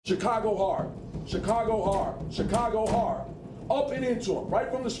Chicago hard, Chicago hard, Chicago hard. Up and into them, right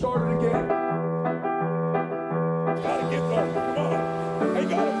from the start of the game. Gotta get going, come on. They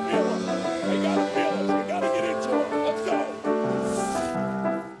gotta feel them. They gotta feel us. We gotta get into them. Let's go.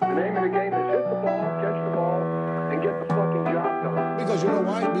 The name of the game is hit the ball, catch the ball, and get the fucking job done. Because you know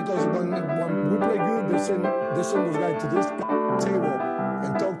why? Because when we play good, they send those guys to this table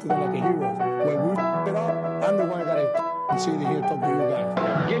and talk to them like a hero. When we it up, I'm the one that gotta sit here and talk to you guys.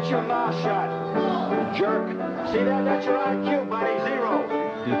 Get your mouth shut, jerk. See that? That's your IQ, buddy. Zero.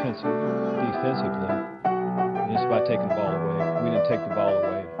 Defensively, it's about taking the ball away. We didn't take the ball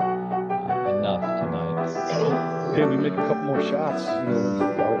away enough tonight. Hey, we make a couple more shots,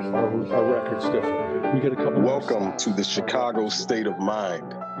 our record's different. We get a couple. Welcome to the Chicago State of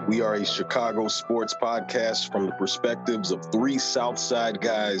Mind. We are a Chicago sports podcast from the perspectives of three Southside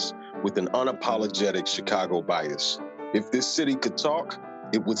guys with an unapologetic Chicago bias. If this city could talk,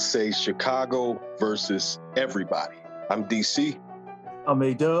 it would say Chicago versus everybody. I'm DC. I'm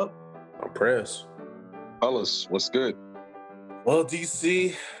A-Dub. I'm Press. Fellas, what's good? Well,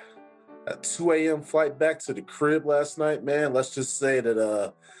 DC, a 2 a.m. flight back to the crib last night, man. Let's just say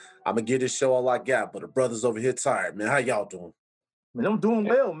that I'm going to give this show all I got, but the brothers over here tired, man. How y'all doing? Man, I'm doing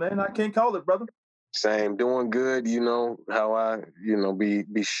well, man. I can't call it, brother. Same, doing good. You know how I, be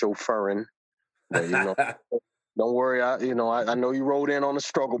chauffeuring. But, don't worry. I know you rode in on the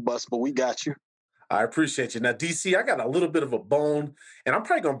struggle bus, but we got you. I appreciate you. Now, DC, I got a little bit of a bone, and I'm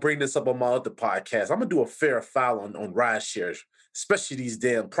probably going to bring this up on my other podcast. I'm going to do a fair foul on ride shares, especially these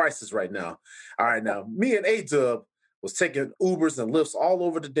damn prices right now. All right, now, me and A-Dub was taking Ubers and Lyfts all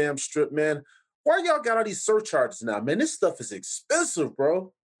over the damn strip, man. Why y'all got all these surcharges now, man? This stuff is expensive,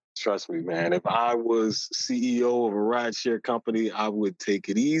 bro. Trust me, man. If I was CEO of a rideshare company, I would take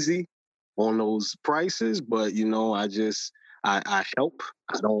it easy on those prices. But, I help.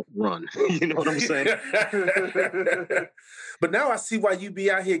 I don't run. You know what I'm saying? But now I see why you be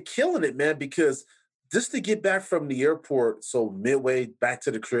out here killing it, man, because just to get back from the airport, so midway back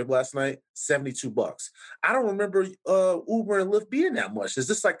to the crib last night, $72. I don't remember Uber and Lyft being that much. Is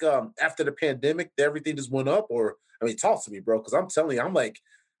this like after the pandemic, everything just went up? Or, talk to me, bro, because I'm telling you,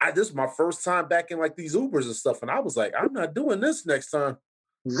 this is my first time back in like these Ubers and stuff, and I was like, I'm not doing this next time.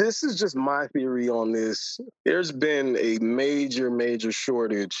 This is just my theory on this. There's been a major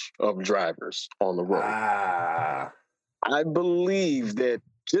shortage of drivers on the road. I believe that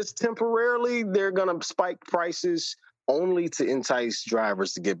just temporarily they're going to spike prices only to entice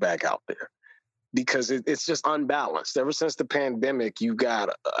drivers to get back out there because it's just unbalanced. Ever since the pandemic, you got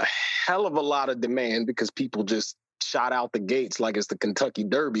a hell of a lot of demand because people just shot out the gates like it's the Kentucky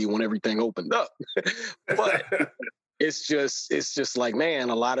Derby when everything opened up. But it's just like, man,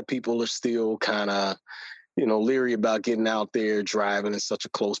 a lot of people are still kind of, leery about getting out there driving in such a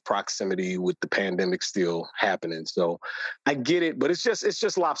close proximity with the pandemic still happening. So I get it, but it's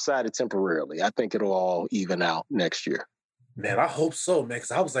just lopsided temporarily. I think it'll all even out next year. Man, I hope so, man, because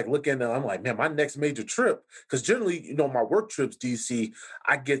I was like looking, I'm like, man, my next major trip, because generally, my work trips, DC,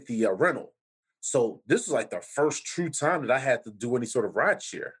 I get the rental. So this is like the first true time that I had to do any sort of ride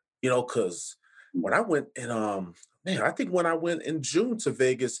share, because when I went in, I think when I went in June to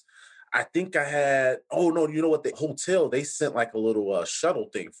Vegas, I think I had, the hotel, they sent like a little shuttle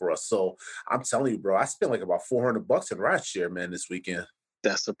thing for us. So I'm telling you, bro, I spent like about $400 in ride share, man, this weekend.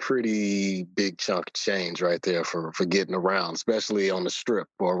 That's a pretty big chunk of change right there for getting around, especially on the strip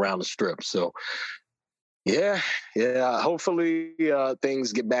or around the strip. So yeah. Hopefully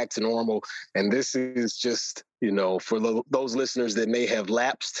things get back to normal. And this is just, for those listeners that may have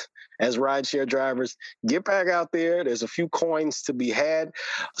lapsed as rideshare drivers, get back out there. There's a few coins to be had.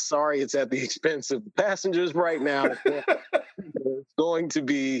 Sorry, it's at the expense of the passengers right now. It's going to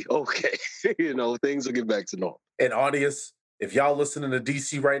be okay. Things will get back to normal. And audience, if y'all listening to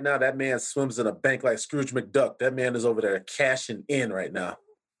DC right now, that man swims in a bank like Scrooge McDuck. That man is over there cashing in right now.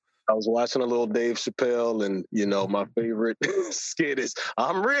 I was watching a little Dave Chappelle, and my favorite skit is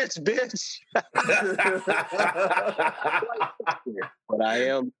 "I'm rich, bitch." But I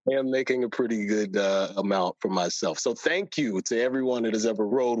am making a pretty good amount for myself. So thank you to everyone that has ever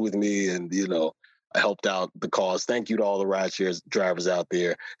rode with me, and I helped out the cause. Thank you to all the rideshare drivers out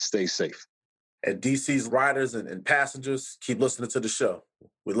there. Stay safe. And DC's riders and passengers, keep listening to the show.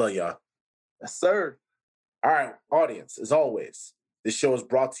 We love y'all. Yes, sir. All right, audience, as always, this show is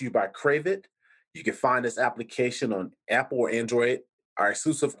brought to you by Crave It. You can find this application on Apple or Android. Our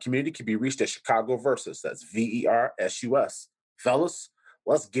exclusive community can be reached at Chicago Versus. That's VERSUS. Fellas,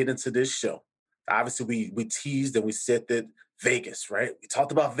 let's get into this show. Obviously, we teased and we said that Vegas, right? We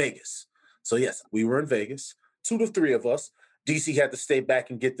talked about Vegas. So yes, we were in Vegas. 2 to 3 of us. DC had to stay back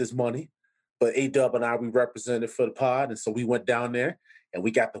and get this money. But A-Dub and I, we represented for the pod. And so we went down there and we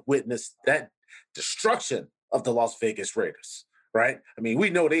got to witness that destruction of the Las Vegas Raiders, right? I mean, we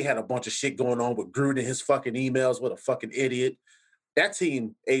know they had a bunch of shit going on with Gruden and his fucking emails. What a fucking idiot. That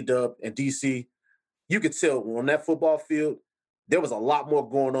team, A-Dub and DC, you could tell on that football field, there was a lot more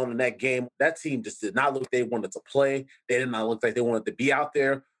going on in that game. That team just did not look like they wanted to play. They did not look like they wanted to be out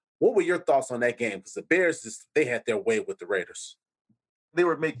there. What were your thoughts on that game? Because the Bears, they had their way with the Raiders. They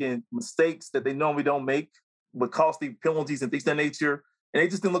were making mistakes that they normally don't make with costly penalties and things of that nature. And they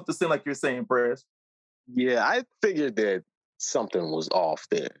just didn't look the same like you're saying, Perez. Yeah, I figured that something was off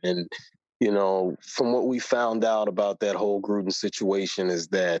there. And, from what we found out about that whole Gruden situation is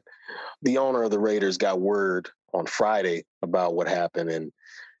that the owner of the Raiders got word on Friday about what happened. And,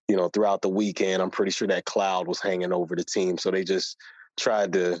 throughout the weekend, I'm pretty sure that cloud was hanging over the team. So they just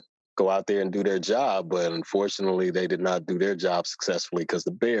tried to go out there and do their job. But unfortunately, they did not do their job successfully because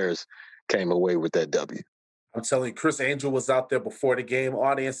the Bears came away with that W. I'm telling you, Chris Angel was out there before the game,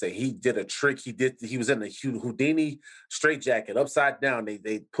 audience, and he did a trick. He was in the Houdini straitjacket, upside down.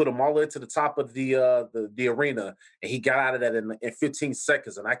 They put him all the way to the top of the arena, and he got out of that in 15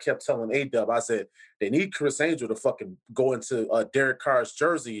 seconds. And I kept telling A-Dub, I said, they need Chris Angel to fucking go into Derek Carr's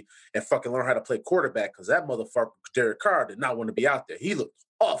jersey and fucking learn how to play quarterback, because that motherfucker, Derek Carr, did not want to be out there. He looked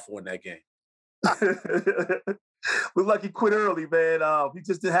awful in that game. Looked like he quit early, man. He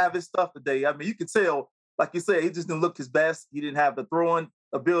just didn't have his stuff today. I mean, you could tell, like you said, he just didn't look his best. He didn't have the throwing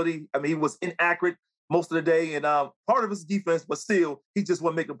ability. I mean, he was inaccurate most of the day, and part of his defense, but still, he just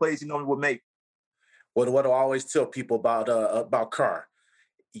wasn't making plays he normally would make. What do I always tell people about Carr?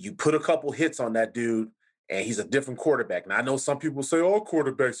 You put a couple hits on that dude, and he's a different quarterback. Now, I know some people say all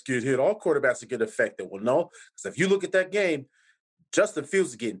quarterbacks get hit, all quarterbacks get affected. Well, no, because if you look at that game, Justin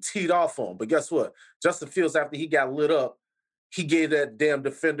Fields is getting teed off on. But guess what? Justin Fields, after he got lit up, he gave that damn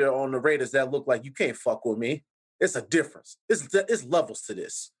defender on the Raiders that looked like, you can't fuck with me. It's a difference. It's levels to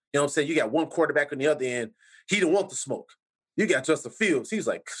this. You know what I'm saying? You got one quarterback on the other end. He didn't want the smoke. You got Justin Fields. He's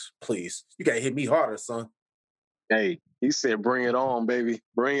like, please, you got to hit me harder, son. Hey, he said, bring it on, baby.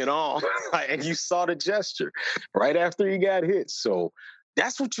 Bring it on. And you saw the gesture right after he got hit. So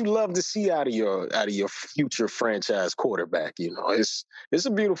that's what you love to see out of your future franchise quarterback. It's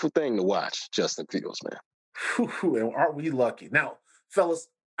a beautiful thing to watch, Justin Fields, man. And aren't we lucky? Now, fellas,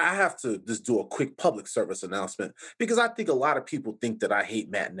 I have to just do a quick public service announcement because I think a lot of people think that I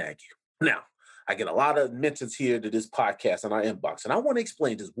hate Matt Nagy. Now, I get a lot of mentions here to this podcast in our inbox, and I want to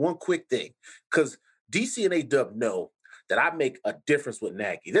explain just one quick thing because DC and A-Dub know that I make a difference with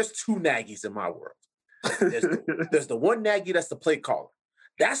Nagy. There's two Nagys in my world. There's the one Nagy that's the play caller.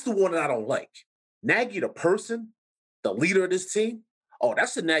 That's the one that I don't like. Nagy, the person, the leader of this team, oh,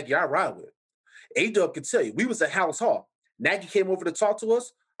 that's the Nagy I ride with. A-Dub can tell you, we was at House Hall. Nagy came over to talk to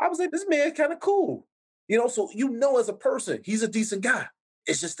us. I was like, this man kind of cool. So as a person, he's a decent guy.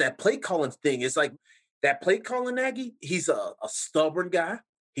 It's just that play calling thing. It's like that play calling Nagy, he's a stubborn guy.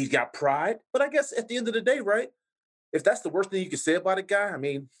 He's got pride. But I guess at the end of the day, right, if that's the worst thing you can say about a guy, I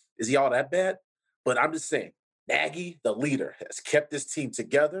mean, is he all that bad? But I'm just saying, Nagy, the leader, has kept this team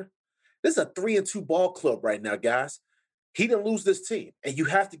together. This is a 3-2 ball club right now, guys. He didn't lose this team, and you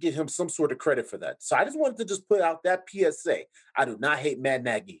have to give him some sort of credit for that. So I just wanted to just put out that PSA. I do not hate Matt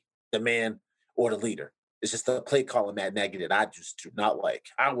Nagy, the man or the leader. It's just the play calling Matt Nagy that I just do not like.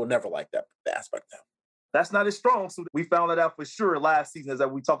 I will never like that aspect of him. That's not his strong suit. We found that out for sure last season, as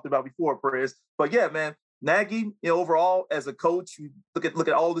we talked about before, Perez. But yeah, man, Nagy, overall as a coach, you look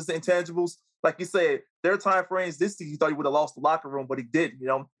at all these intangibles. Like you said, there are time frames this season you thought he would have lost the locker room, but he didn't.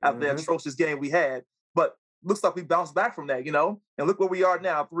 After that atrocious game we had. But looks like we bounced back from that, and look where we are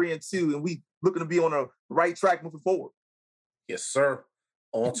now, 3-2, and we looking to be on the right track moving forward. Yes, sir.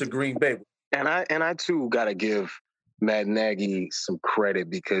 On to Green Bay. And I too got to give Matt Nagy some credit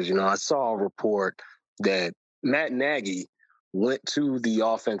because, I saw a report that Matt Nagy went to the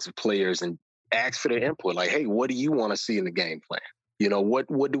offensive players and asked for their input. Like, hey, what do you want to see in the game plan?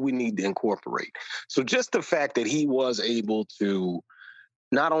 What do we need to incorporate? So just the fact that he was able to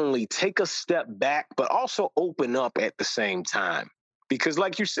not only take a step back, but also open up at the same time. Because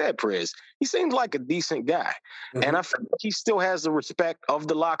like you said, Prez, he seems like a decent guy. Mm-hmm. And I feel like he still has the respect of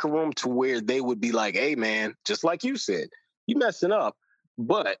the locker room to where they would be like, hey, man, just like you said, you messing up,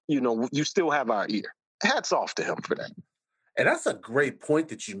 but, you still have our ear. Hats off to him for that. And that's a great point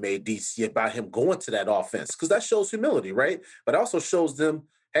that you made, DC, about him going to that offense, because that shows humility, right? But also shows them,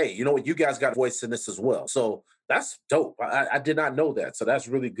 hey, you know what? You guys got a voice in this as well. So that's dope. I did not know that. So that's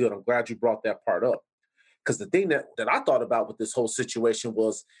really good. I'm glad you brought that part up. Because the thing that I thought about with this whole situation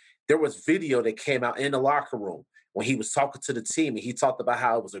was there was video that came out in the locker room when he was talking to the team and he talked about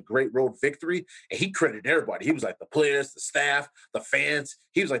how it was a great road victory, and he credited everybody. He was like the players, the staff, the fans.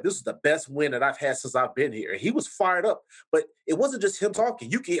 He was like, this is the best win that I've had since I've been here. And he was fired up. But it wasn't just him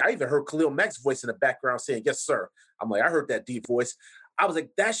talking. I even heard Khalil Mack's voice in the background saying, yes, sir. I'm like, I heard that deep voice. I was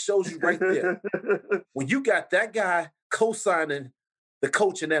like, that shows you right there. When you got that guy co-signing the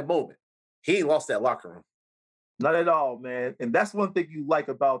coach in that moment, he ain't lost that locker room. Not at all, man. And that's one thing you like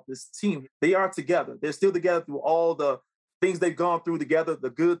about this team. They are together. They're still together through all the things they've gone through together,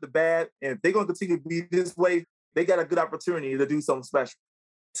 the good, the bad. And if they're going to continue to be this way, they got a good opportunity to do something special.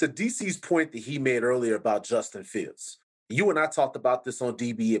 To DC's point that he made earlier about Justin Fields, you and I talked about this on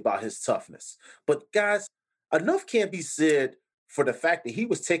DB about his toughness. But guys, enough can't be said for the fact that he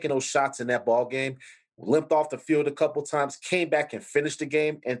was taking those shots in that ball game, limped off the field a couple times, came back and finished the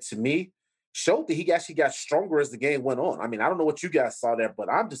game. And to me, showed that he actually got stronger as the game went on. I mean, I don't know what you guys saw there, but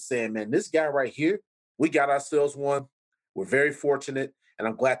I'm just saying, man, this guy right here, we got ourselves one. We're very fortunate, and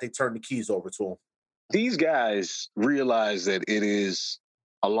I'm glad they turned the keys over to him. These guys realize that it is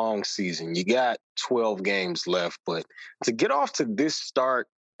a long season. You got 12 games left, but to get off to this start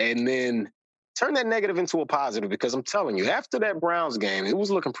and then turn that negative into a positive, because I'm telling you, after that Browns game, it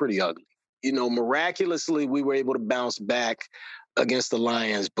was looking pretty ugly. You know, miraculously, we were able to bounce back against the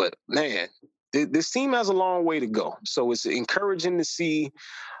Lions, but man, this team has a long way to go. So it's encouraging to see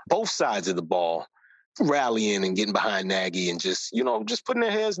both sides of the ball rallying and getting behind Nagy and just putting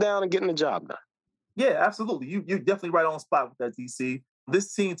their heads down and getting the job done. Yeah, absolutely. You're definitely right on spot with that, DC.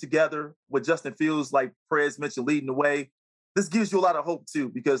 This team together with Justin Fields, like Perez mentioned, leading the way, this gives you a lot of hope too,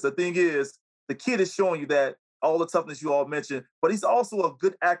 because the thing is, the kid is showing you that all the toughness you all mentioned, but he's also a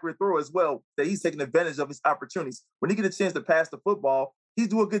good, accurate thrower as well, that he's taking advantage of his opportunities. When he gets a chance to pass the football, he's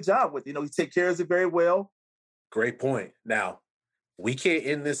doing a good job with it. You know, he takes care of it very well. Great point. Now, we can't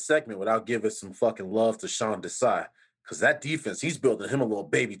end this segment without giving some fucking love to Sean Desai, because that defense, he's building him a little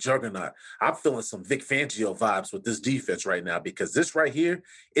baby juggernaut. I'm feeling some Vic Fangio vibes with this defense right now, because this right here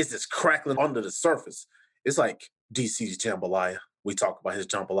is just crackling under the surface. It's like DC's jambalaya. We talk about his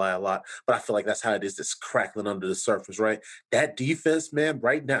jambalaya a lot, but I feel like that's how it is, just crackling under the surface, right? That defense, man,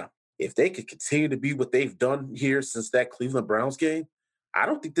 right now, if they could continue to be what they've done here since that Cleveland Browns game, I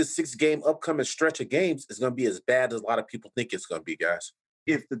don't think this 6-game upcoming stretch of games is going to be as bad as a lot of people think it's going to be, guys.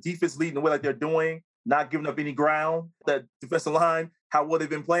 If the defense leading the way like they're doing, not giving up any ground, that defensive line, how well they've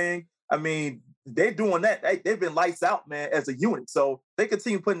been playing, I mean, they're doing that. They've been lights out, man, as a unit. So they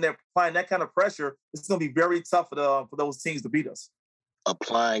continue applying that kind of pressure. It's going to be very tough for those teams to beat us.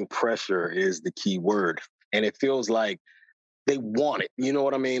 Applying pressure is the key word. And it feels like they want it. You know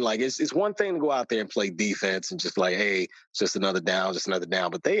what I mean? Like, it's one thing to go out there and play defense and just like, hey, it's just another down.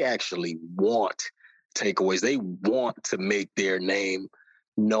 But they actually want takeaways. They want to make their name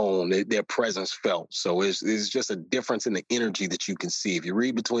known, their presence felt. So it's just a difference in the energy that you can see. If you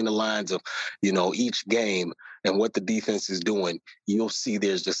read between the lines of, each game and what the defense is doing, you'll see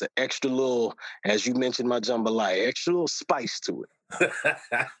there's just an extra little, as you mentioned, my jambalaya, extra little spice to it.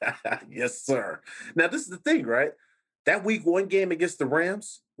 Yes, sir. Now, this is the thing, right? That week 1 game against the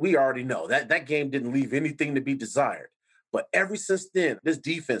Rams, we already know that game didn't leave anything to be desired. But ever since then, this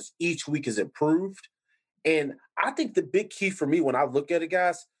defense each week has improved. And I think the big key for me when I look at it,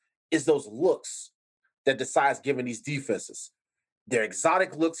 guys, is those looks that Desai's giving these defenses. They're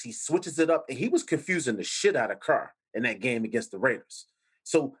exotic looks. He switches it up, and he was confusing the shit out of Carr in that game against the Raiders.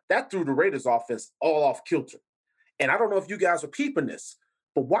 So that threw the Raiders offense all off kilter. And I don't know if you guys are peeping this,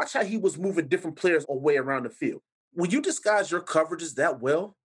 but watch how he was moving different players away around the field. When you disguise your coverages that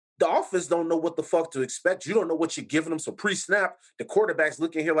well, the offense don't know what the fuck to expect. You don't know what you're giving them. So pre-snap, the quarterback's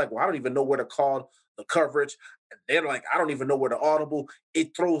looking here like, well, I don't even know where to call the coverage. They're like, I don't even know where to audible.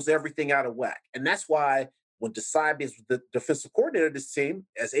 It throws everything out of whack. And that's why when Desai is the defensive coordinator of this team,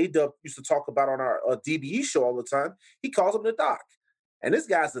 as A-Dub used to talk about on our DBE show all the time, he calls him the doc. And this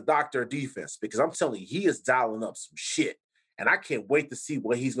guy's the doctor of defense, because I'm telling you, he is dialing up some shit. And I can't wait to see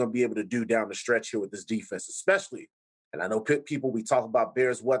what he's going to be able to do down the stretch here with this defense, especially. And I know people, we talk about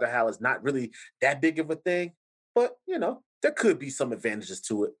Bears weather, how it's not really that big of a thing. But, there could be some advantages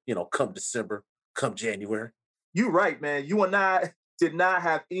to it, come December, come January. You're right, man. You and I did not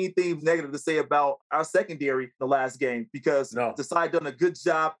have anything negative to say about our secondary the last game, because Desai done a good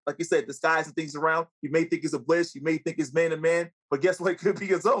job. Like you said, disguising things around. You may think it's a blitz. You may think it's man-to-man. But guess what? It could be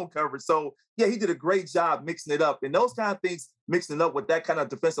his own coverage. So, yeah, he did a great job mixing it up. And those kind of things, mixing it up with that kind of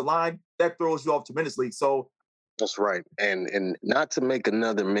defensive line, that throws you off tremendously. So that's right. And not to make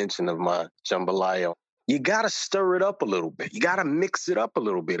another mention of my jambalaya, you got to stir it up a little bit. You got to mix it up a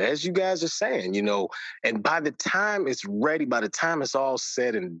little bit, as you guys are saying, and by the time it's ready, by the time it's all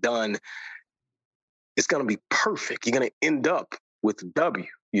said and done, it's going to be perfect. You're going to end up with a W,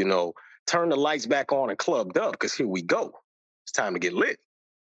 turn the lights back on and clubbed up because here we go. It's time to get lit.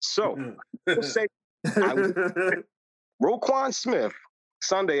 So, say, Roquan Smith,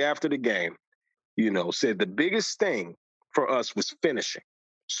 Sunday after the game, said the biggest thing for us was finishing.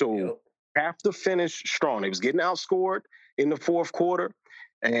 So, have to finish strong. They was getting outscored in the fourth quarter.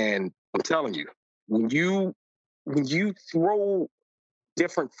 And I'm telling you, when you throw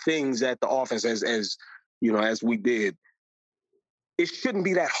different things at the offense as we did, it shouldn't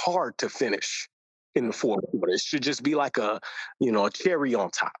be that hard to finish in the fourth quarter. It should just be like a cherry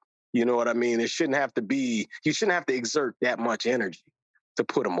on top. You know what I mean? You shouldn't have to exert that much energy to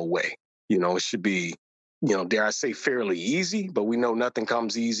put them away. It should be, dare I say, fairly easy, but we know nothing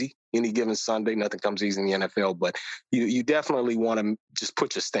comes easy. Any given Sunday, nothing comes easy in the NFL, but you definitely want to just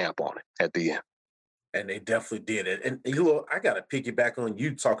put your stamp on it at the end. And they definitely did it. And I got to piggyback on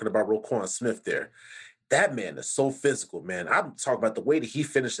you talking about Roquan Smith there. That man is so physical, man. I'm talking about the way that he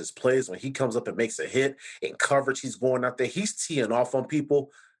finishes plays when he comes up and makes a hit in coverage. He's going out there. He's teeing off on people.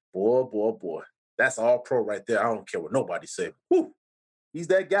 Boy. That's all pro right there. I don't care what nobody say. Whew. He's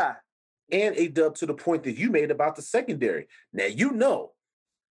that guy. And A-Dub, to the point that you made about the secondary. Now,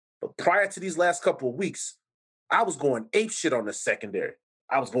 but prior to these last couple of weeks, I was going ape shit on the secondary.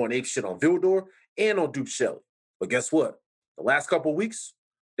 I was going ape shit on Vildor and on Duke Shelley. But guess what? The last couple of weeks,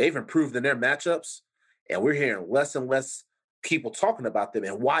 they've improved in their matchups, and we're hearing less and less people talking about them.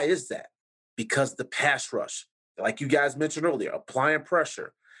 And why is that? Because the pass rush, like you guys mentioned earlier, applying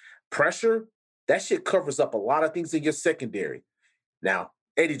pressure. Pressure, that shit covers up a lot of things in your secondary. Now,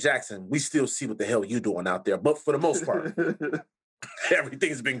 Eddie Jackson, we still see what the hell you doing out there, but for the most part,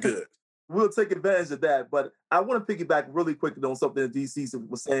 everything's been good. We'll take advantage of that, but I want to piggyback really quickly on something that DC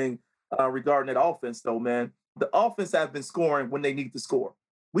was saying regarding that offense, though, man. The offense have been scoring when they need to score.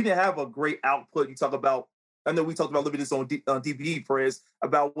 We didn't have a great output. You talk about, I know we talked about a little bit this on DVD, Perez,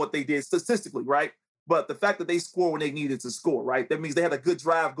 about what they did statistically, right? But the fact that they score when they needed to score, right? That means they had a good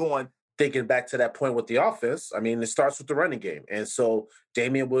drive going. Thinking back to that point with the offense, I mean, it starts with the running game. And so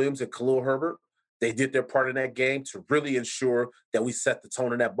Damian Williams and Khalil Herbert, they did their part in that game to really ensure that we set the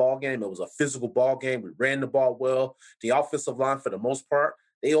tone in that ball game. It was a physical ball game. We ran the ball well. The offensive line, for the most part,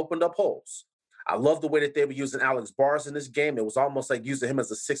 they opened up holes. I love the way that they were using Alex Bars in this game. It was almost like using him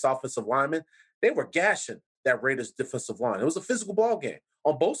as a sixth offensive lineman. They were gashing that Raiders defensive line. It was a physical ball game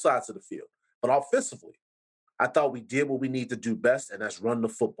on both sides of the field. But offensively, I thought we did what we need to do best, and that's run the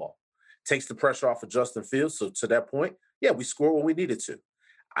football. Takes the pressure off of Justin Fields. So to that point, yeah, we scored when we needed to.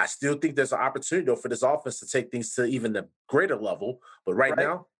 I still think there's an opportunity, though, for this offense to take things to even a greater level. But right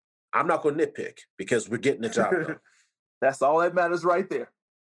now, I'm not going to nitpick because we're getting the job done. That's all that matters right there.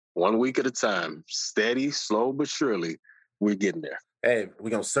 1 week at a time. Steady, slow, but surely, we're getting there. Hey,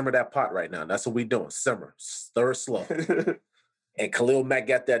 we're going to simmer that pot right now. That's what we're doing. Simmer. Stir slow. And Khalil Mack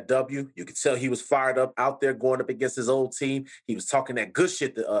got that W. You could tell he was fired up out there going up against his old team. He was talking that good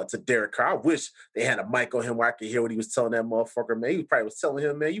shit to Derek Carr. I wish they had a mic on him where I could hear what he was telling that motherfucker, man. He probably was telling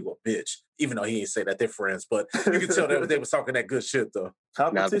him, man, you a bitch. Even though he ain't say that, they're friends. But you could tell that they was talking that good shit, though.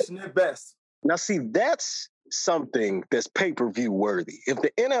 Competition at best. Now, see, that's something that's pay-per-view worthy. If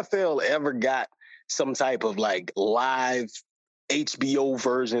the NFL ever got some type of like live HBO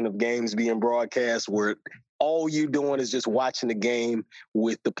version of games being broadcast where all you doing is just watching the game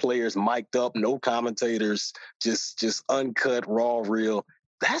with the players mic'd up, no commentators, just uncut, raw, real.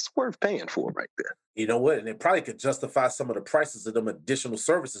 That's worth paying for right there. You know what? And it probably could justify some of the prices of them additional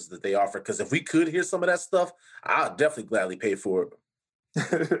services that they offer. Because if we could hear some of that stuff, I'll definitely gladly pay for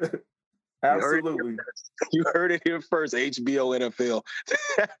it. Absolutely. You heard it here first, HBO NFL.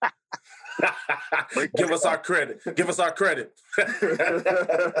 Give us our credit. Give us our credit.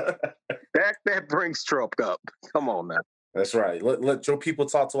 That brings Trump up. Come on now. That's right. Let your people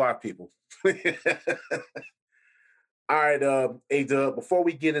talk to our people. All right, A-Dub, before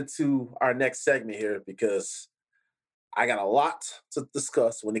we get into our next segment here, because I got a lot to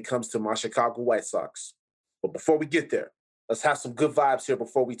discuss when it comes to my Chicago White Sox. But before we get there, let's have some good vibes here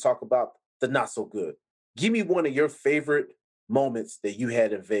before we talk about the not so good. Give me one of your favorite moments that you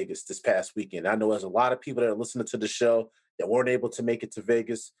had in Vegas this past weekend. I know there's a lot of people that are listening to the show that weren't able to make it to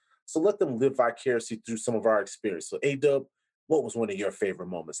Vegas. So let them live vicariously through some of our experience. So A-Dub, what was one of your favorite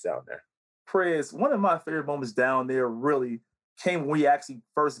moments down there? Prez, one of my favorite moments down there really came when we actually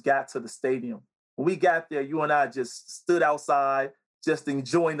first got to the stadium. When we got there, you and I just stood outside, just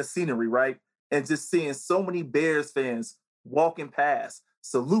enjoying the scenery, right? And just seeing so many Bears fans walking past,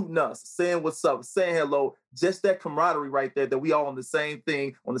 saluting us, saying what's up, saying hello, just that camaraderie right there, that we all on the same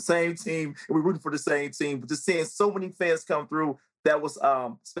thing, on the same team, and we're rooting for the same team. But just seeing so many fans come through, that was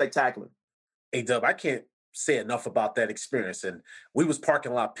spectacular. Hey, Dub, I can't say enough about that experience. And we was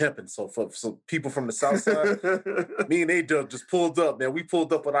parking lot pimping. So for some people from the South Side, me and A-Dub just pulled up, man. We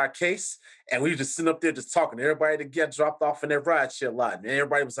pulled up with our case, and we were just sitting up there just talking. Everybody to get dropped off in their rideshare lot. And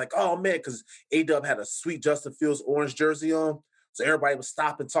everybody was like, oh, man, because A-Dub had a sweet Justin Fields orange jersey on. So everybody was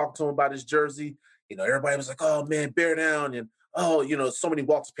stopping, talking to him about his jersey. You know, everybody was like, oh, man, bear down. And, oh, you know, so many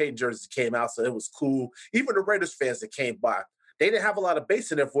Walter Payton jerseys came out, so it was cool. Even the Raiders fans that came by, they didn't have a lot of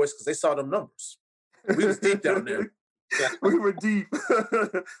bass in their voice because they saw them numbers. We was deep down there. We were deep.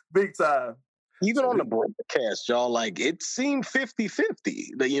 Big time. Even on the broadcast, y'all, like, it seemed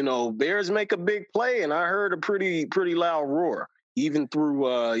 50-50. You know, Bears make a big play, and I heard a pretty loud roar, even through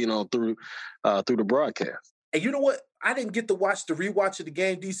through the broadcast. And you know what? I didn't get to watch the rewatch of the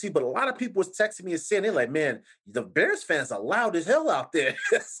game, DC, but a lot of people was texting me and saying, they're like, man, the Bears fans are loud as hell out there.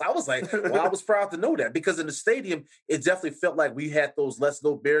 So I was like, well, I was proud to know that, because in the stadium, it definitely felt like we had those let's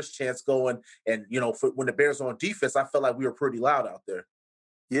go Bears chants going. And, you know, when the Bears were on defense, I felt like we were pretty loud out there.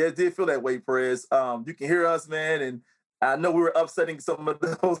 Yeah, it did feel that way, Perez. You can hear us, man, and I know we were upsetting some of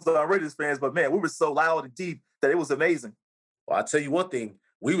those Raiders fans, but, man, we were so loud and deep that it was amazing. Well, I'll tell you one thing.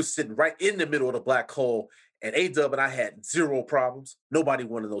 We were sitting right in the middle of the black hole, and A-Dub and I had zero problems. Nobody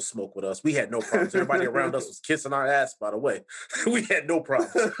wanted no smoke with us. We had no problems. Everybody around us was kissing our ass, by the way. We had no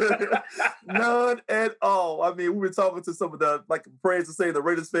problems. None at all. I mean, we were talking to some of the, like Perez was saying, the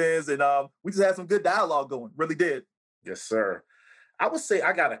Raiders fans, and we just had some good dialogue going. Really did. Yes, sir. I would say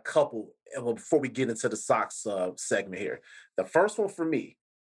I got a couple before we get into the Sox segment here. The first one for me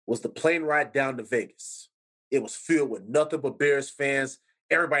was the plane ride down to Vegas. It was filled with nothing but Bears fans.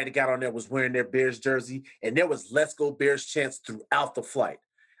 Everybody that got on there was wearing their Bears jersey, and there was "Let's Go Bears" chants throughout the flight.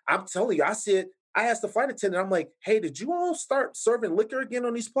 I'm telling you, I asked the flight attendant, I'm like, hey, did you all start serving liquor again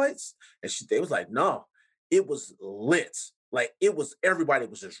on these flights? And they was like, no, it was lit. Like, it was, everybody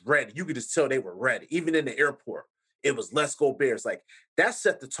was just ready. You could just tell they were ready. Even in the airport, it was "Let's Go Bears." Like, that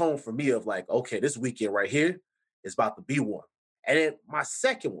set the tone for me of like, okay, this weekend right here is about to be one. And then my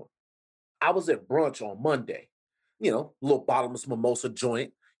second one, I was at brunch on Monday. You know, a little bottomless mimosa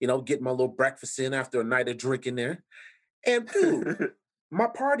joint, you know, getting my little breakfast in after a night of drinking there. And dude, my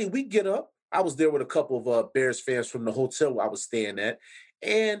party, we get up. I was there with a couple of Bears fans from the hotel I was staying at.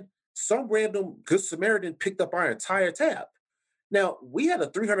 And some random Good Samaritan picked up our entire tab. Now, we had a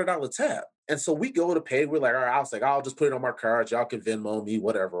 $300 tab. And so we go to pay. We're like, all right, I was like, I'll just put it on my card. Y'all can Venmo me,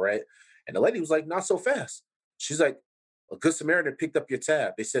 whatever, right? And the lady was like, not so fast. She's like, a Good Samaritan picked up your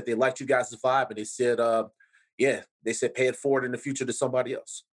tab. They said they liked you guys' vibe. And they said, yeah, they said pay it forward in the future to somebody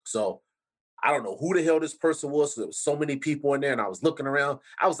else. So I don't know who the hell this person was. There was so many people in there, and I was looking around.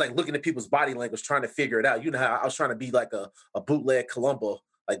 I was like looking at people's body language, trying to figure it out. You know how I was trying to be like a bootleg Columbo,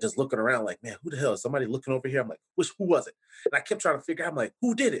 like just looking around like, man, who the hell is somebody looking over here? I'm like, who was it? And I kept trying to figure out, I'm like,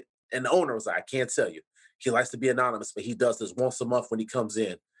 who did it? And the owner was like, I can't tell you. He likes to be anonymous, but he does this once a month when he comes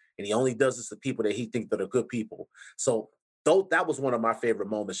in. And he only does this to people that he thinks that are good people. So though that was one of my favorite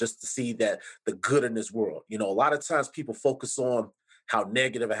moments, just to see that the good in this world. You know, a lot of times people focus on how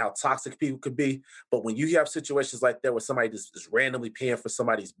negative and how toxic people could be. But when you have situations like that where somebody just is randomly paying for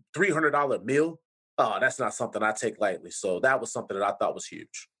somebody's $300 meal, that's not something I take lightly. So that was something that I thought was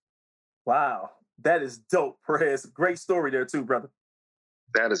huge. Wow. That is dope, Perez. Great story there too, brother.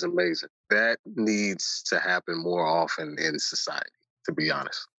 That is amazing. That needs to happen more often in society, to be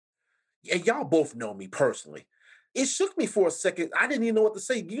honest. Yeah, y'all both know me personally. It shook me for a second. I didn't even know what to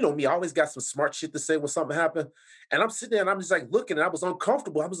say. You know me, I always got some smart shit to say when something happened. And I'm sitting there and I'm just like looking, and I was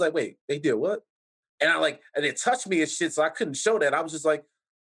uncomfortable. I was like, wait, they did what? And and it touched me and shit, so I couldn't show that. I was just like,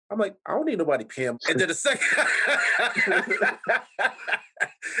 I'm like, I don't need nobody paying. And then the second,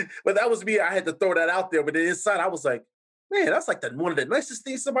 but that was me. I had to throw that out there. But then inside, I was like, man, that's like one of the nicest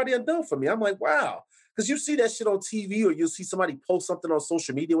things somebody had done for me. I'm like, wow. Because you see that shit on TV, or you'll see somebody post something on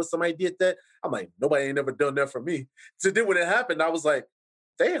social media when somebody did that. I'm like, nobody ain't never done that for me. So then when it happened, I was like,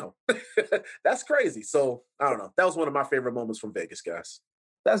 damn, that's crazy. So I don't know. That was one of my favorite moments from Vegas, guys.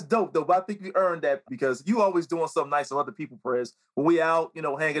 That's dope, though. But I think you earned that because you always doing something nice for other people, Perez. When we out, you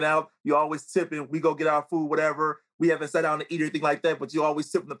know, hanging out, you always tipping. We go get our food, whatever. We haven't sat down to eat or anything like that, but you always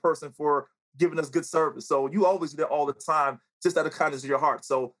tipping the person for giving us good service. So you always do that all the time, just out of kindness of your heart.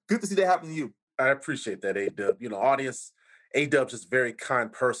 So good to see that happen to you. I appreciate that, A-Dub. You know, audience, A-Dub's just a very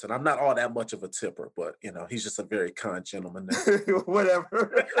kind person. I'm not all that much of a tipper, but, you know, he's just a very kind gentleman.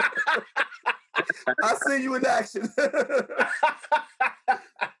 Whatever. I see you in action.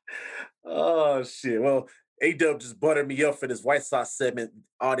 Oh, shit. Well, A-Dub just buttered me up for this White Sox segment,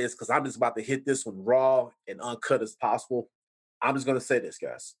 audience, because I'm just about to hit this one raw and uncut as possible. I'm just going to say this,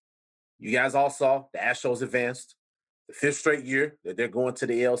 guys. You guys all saw the Astros advanced the 5th straight year that they're going to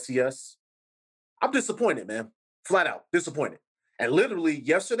the ALCS. I'm disappointed, man. Flat out disappointed. And literally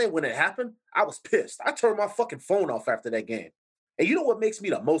yesterday when it happened, I was pissed. I turned my fucking phone off after that game. And you know what makes me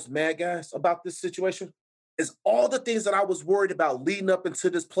the most mad, guys, about this situation? Is all the things that I was worried about leading up into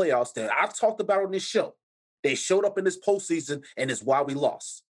this playoffs that I've talked about on this show. They showed up in this postseason, and it's why we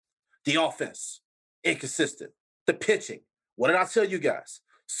lost. The offense, inconsistent. The pitching. What did I tell you guys?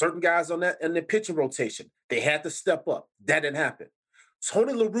 Certain guys on that in the pitching rotation, they had to step up. That didn't happen.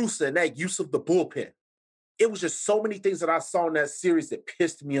 Tony La Russa and that use of the bullpen. It was just so many things that I saw in that series that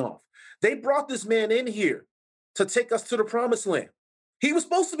pissed me off. They brought this man in here to take us to the promised land. He was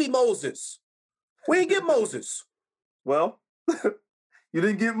supposed to be Moses. We didn't get Moses. Well, you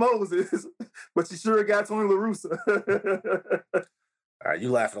didn't get Moses, but you sure got Tony La Russa. All right,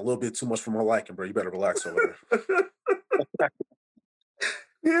 you laughing a little bit too much for my liking, bro. You better relax over there.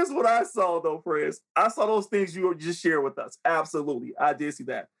 Here's what I saw, though, friends. I saw those things you just shared with us. Absolutely. I did see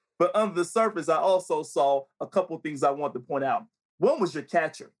that. But under the surface, I also saw a couple of things I wanted to point out. One was your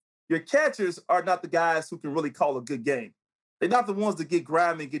catcher. Your catchers are not the guys who can really call a good game. They're not the ones that get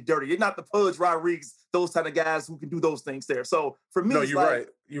grimy and get dirty. They're not the Pudge Rodriguez, those kind of guys who can do those things there. So for me, no, you're right.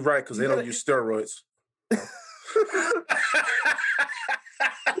 You're right, because they don't use steroids.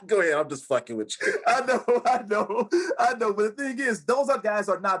 Go ahead. I'm just fucking with you. I know. But the thing is, those guys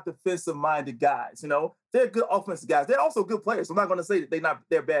are not defensive-minded guys. You know, they're good offensive guys. They're also good players. I'm not going to say that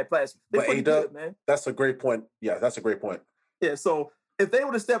they're bad players. They're pretty good, man. That's a great point. Yeah, that's a great point. Yeah. So if they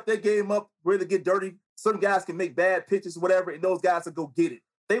were to step their game up, really get dirty, certain guys can make bad pitches, whatever, and those guys will go get it.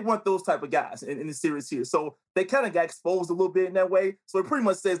 They weren't those type of guys in the series here. So they kind of got exposed a little bit in that way. So it pretty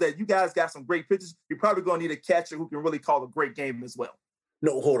much says that you guys got some great pitchers. You're probably going to need a catcher who can really call a great game as well.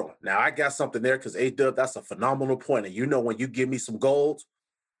 No, hold on. Now, I got something there because A-Dub, that's a phenomenal point. And you know when you give me some gold,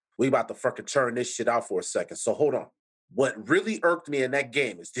 we about to fucking turn this shit out for a second. So hold on. What really irked me in that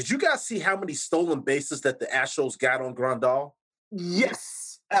game is, did you guys see how many stolen bases that the Astros got on Grandal?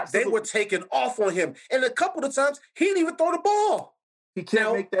 Yes, absolutely. They were taking off on him. And a couple of times, he didn't even throw the ball. He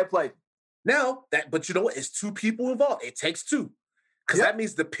can't make that play. But you know what? It's two people involved. It takes two. Because that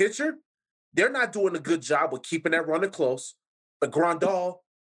means the pitcher, they're not doing a good job with keeping that runner close. But Grandal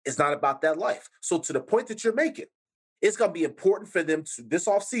is not about that life. So to the point that you're making, it's going to be important for them to this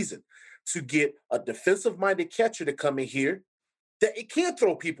offseason to get a defensive-minded catcher to come in here that it can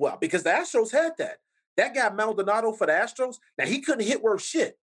throw people out because the Astros had that. That guy Maldonado for the Astros, now he couldn't hit worth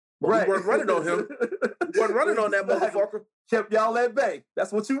shit. But we weren't running on him. We weren't running on that motherfucker. Kept y'all at bay.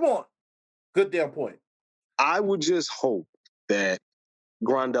 That's what you want. Good damn point. I would just hope that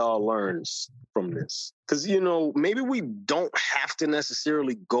Grandal learns from this. Because, you know, maybe we don't have to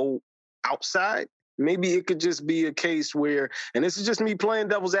necessarily go outside. Maybe it could just be a case where, and this is just me playing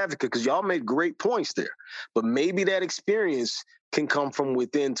devil's advocate because y'all made great points there, but maybe that experience can come from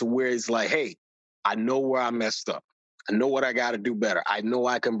within to where it's like, hey, I know where I messed up. I know what I got to do better. I know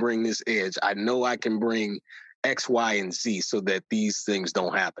I can bring this edge. I know I can bring X, Y, and Z so that these things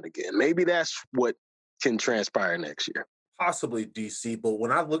don't happen again. Maybe that's what can transpire next year. Possibly, DC, but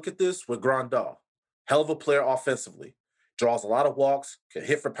when I look at this with Grandal, hell of a player offensively, draws a lot of walks, can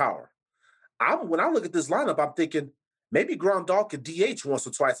hit for power. When I look at this lineup, I'm thinking maybe Grandal could DH once or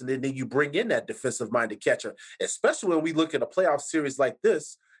twice, and then you bring in that defensive-minded catcher, especially when we look at a playoff series like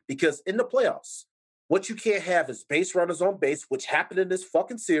this, because in the playoffs, what you can't have is base runners on base, which happened in this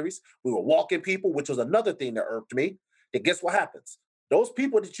fucking series. We were walking people, which was another thing that irked me. And guess what happens? Those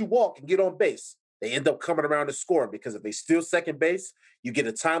people that you walk and get on base, they end up coming around and scoring because if they steal second base, you get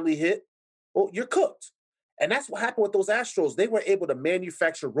a timely hit, well, you're cooked. And that's what happened with those Astros. They were able to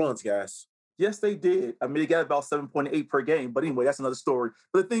manufacture runs, guys. Yes, they did. I mean, they got about 7.8 per game. But anyway, that's another story.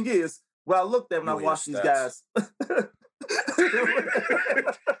 But the thing is, when I looked at when I watched these guys,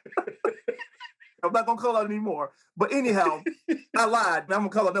 I'm not going to call out anymore. But anyhow, I lied. Now I'm going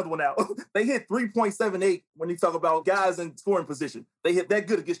to call another one out. They hit 3.78 when you talk about guys in scoring position. They hit that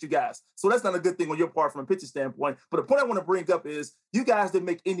good against you guys. So that's not a good thing on your part from a pitcher standpoint. But the point I want to bring up is you guys didn't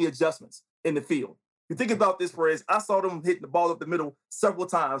make any adjustments in the field. You think about this, Perez. I saw them hitting the ball up the middle several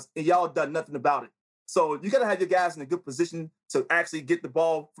times, and y'all done nothing about it. So you got to have your guys in a good position to actually get the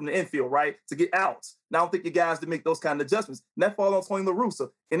ball from the infield, right, to get outs. Now, I don't think your guys to make those kind of adjustments. And that falls on Tony La Russa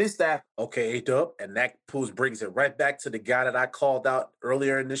and his staff. Okay, A-Dub, and that brings it right back to the guy that I called out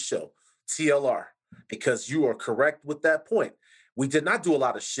earlier in this show, TLR, because you are correct with that point. We did not do a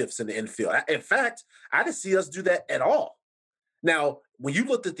lot of shifts in the infield. In fact, I didn't see us do that at all. Now, when you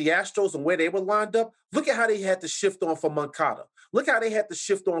looked at the Astros and where they were lined up, look at how they had to shift on for Moncada. Look how they had to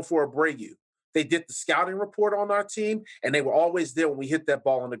shift on for Abreu. They did the scouting report on our team, and they were always there when we hit that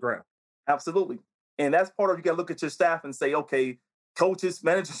ball on the ground. Absolutely. And that's part of you got to look at your staff and say, okay, coaches,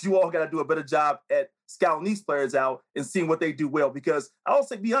 managers, you all got to do a better job at scouting these players out and seeing what they do well. Because I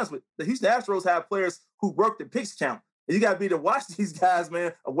also be honest with you, the Houston Astros have players who work the pitch count. And you got to be to watch these guys,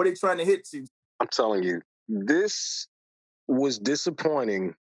 man, of what they're trying to hit to. I'm telling you, this was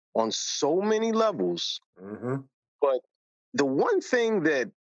disappointing on so many levels. Mm-hmm. But the one thing that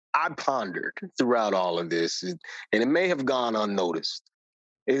I pondered throughout all of this, and it may have gone unnoticed,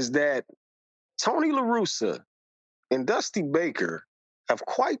 is that Tony La Russa and Dusty Baker have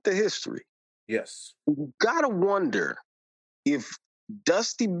quite the history. Yes. You gotta wonder if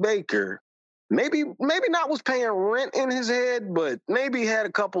Dusty Baker maybe not was paying rent in his head, but maybe had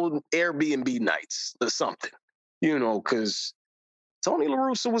a couple Airbnb nights or something, because Tony La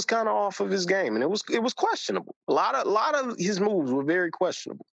Russa was kind of off of his game, and it was questionable. A lot of his moves were very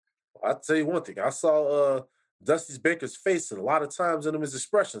questionable. I'll tell you one thing. I saw Dusty Baker's face, and a lot of times in his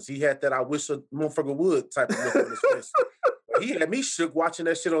expressions, he had that "I wish a motherfucker would" type of look on his face. He had me shook watching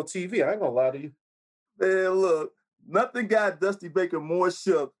that shit on TV. I ain't gonna lie to you. Man, look, nothing got Dusty Baker more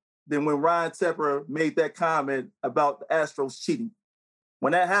shook than when Ryan Tepper made that comment about the Astros cheating.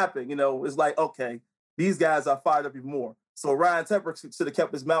 When that happened, it's like, okay, these guys are fired up even more. So Ryan Tepper should have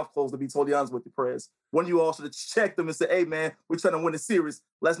kept his mouth closed, to be totally honest with you, Perez. One of you all should have checked him and said, hey, man, we're trying to win the series.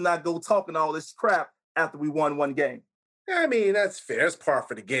 Let's not go talking all this crap after we won one game. I mean, that's fair. It's par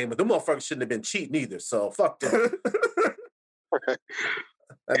for the game, but the motherfuckers shouldn't have been cheating either, so fuck them.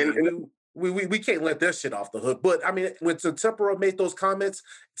 I mean, we can't let their shit off the hook. But, I mean, when Tepper made those comments,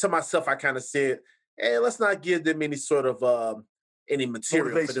 to myself, I kind of said, hey, let's not give them any sort of any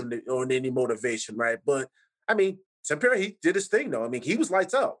material motivation for them or any motivation, right? But, I mean, Tepper, he did his thing, though. I mean, he was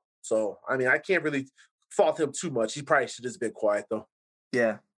lights out. So, I mean, I can't really fault him too much. He probably should have been quiet, though.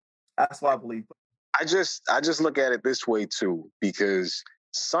 Yeah, that's what I believe. I just look at it this way, too, because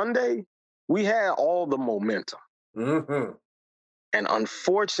Sunday, we had all the momentum. Mm-hmm. And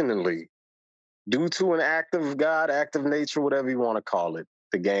unfortunately, due to an act of God, act of nature, whatever you want to call it,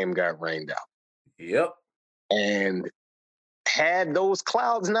 the game got rained out. Yep. And had those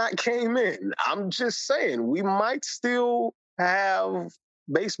clouds not came in, I'm just saying, we might still have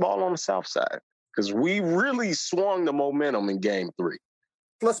baseball on the South Side because we really swung the momentum in Game 3.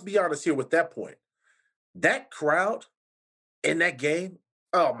 Let's be honest here with that point. That crowd in that game,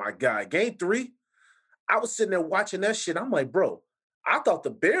 oh my God, Game 3, I was sitting there watching that shit. I'm like, bro, I thought the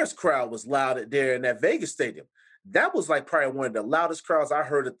Bears crowd was loud there in that Vegas stadium. That was like probably one of the loudest crowds I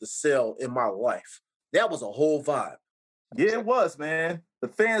heard at the Cell in my life. That was a whole vibe. Yeah, it was, man. The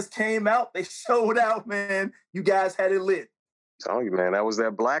fans came out. They showed out, man. You guys had it lit. I'm telling you, man, that was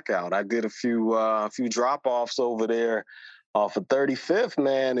that blackout. I did a few drop-offs over there off of 35th,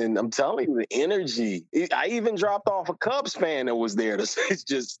 man, and I'm telling you, the energy. I even dropped off a Cubs fan that was there. It's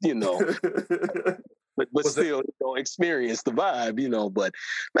just, but still, experience the vibe, But,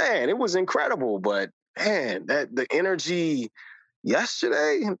 man, it was incredible. But, man, the energy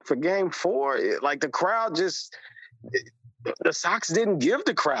yesterday for Game 4, the crowd just the Sox didn't give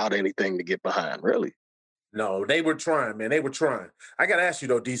the crowd anything to get behind, really. No, they were trying, man. They were trying. I got to ask you,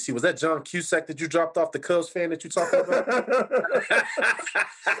 though, DC, was that John Cusack that you dropped off, the Cubs fan that you talking about?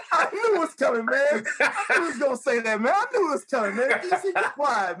 I knew it was coming, man. I knew he was going to say that, man. I knew it was coming, man. DC, get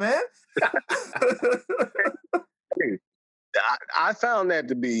quiet, man. I found that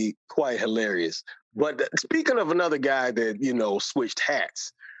to be quite hilarious. But speaking of another guy that, switched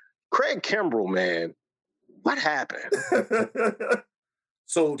hats, Craig Kimbrell, man, what happened?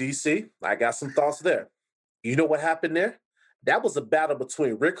 So, DC, I got some thoughts there. You know what happened there? That was a battle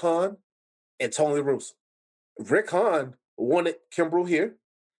between Rick Hahn and Tony La Russa. Rick Hahn wanted Kimbrell here.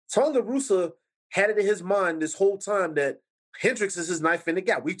 Tony La Russa had it in his mind this whole time that Hendricks is his knife in the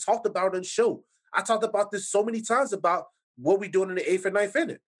gap. We talked about it on the show. I talked about this so many times about what we doing in the 8th and 9th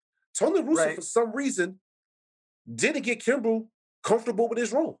inning. Tony La Russa, for some reason, didn't get Kimbrell comfortable with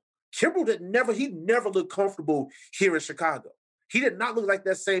his role. Kimbrell never looked comfortable here in Chicago. He did not look like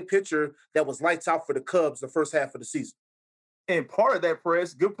that same pitcher that was lights out for the Cubs the first half of the season. And part of that,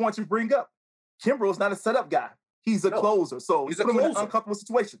 Perez, good point you bring up. Kimbrell's not a setup guy. He's a closer. So he's in an uncomfortable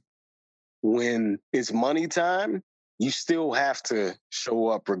situation. When it's money time, you still have to show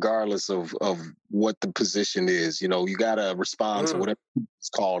up regardless of what the position is. You got to respond to whatever it's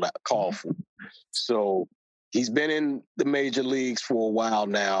called for. So he's been in the major leagues for a while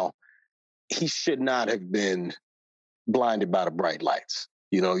now. He should not have been blinded by the bright lights.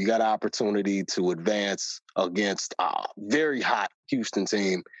 You got an opportunity to advance against a very hot Houston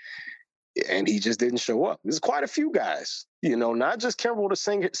team, and he just didn't show up. There's quite a few guys, not just Kimbrell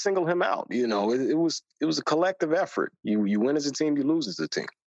to single him out. It was a collective effort. You win as a team, you lose as a team.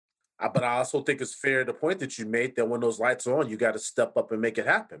 But I also think it's fair the point that you made that when those lights are on, you got to step up and make it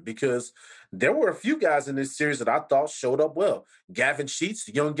happen, because there were a few guys in this series that I thought showed up well. Gavin Sheets,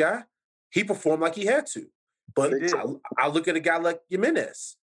 the young guy, he performed like he had to. But I look at a guy like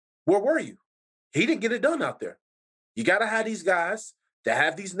Jimenez. Where were you? He didn't get it done out there. You got to have these guys that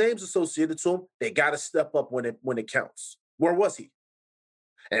have these names associated to them. They got to step up when it counts. Where was he?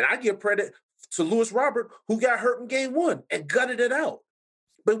 And I give credit to Lewis Robert, who got hurt in game 1 and gutted it out.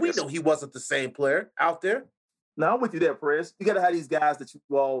 But we know he wasn't the same player out there. Now, I'm with you there, Perez. You got to have these guys that you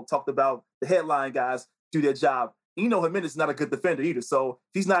all talked about, the headline guys, do their job. You know, Jimenez is not a good defender either. So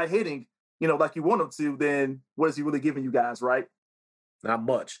if he's not hitting, like you want him to, then what is he really giving you guys, right? Not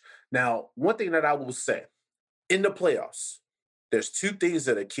much. Now, one thing that I will say, in the playoffs, there's 2 things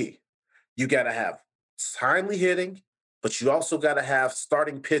that are key. You got to have timely hitting, but you also got to have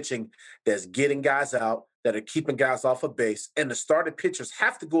starting pitching that's getting guys out, that are keeping guys off of base, and the starting pitchers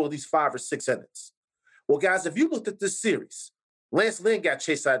have to go at least 5 or 6 innings. Well, guys, if you looked at this series, Lance Lynn got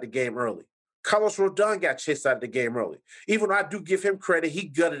chased out of the game early. Carlos Rodon got chased out of the game early. Even though I do give him credit, he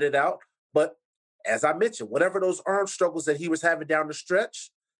gutted it out. But as I mentioned, whatever those arm struggles that he was having down the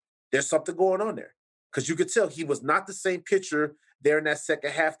stretch, there's something going on there. Because you could tell he was not the same pitcher there in that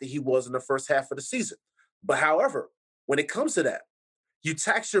second half that he was in the first half of the season. But however, when it comes to that, you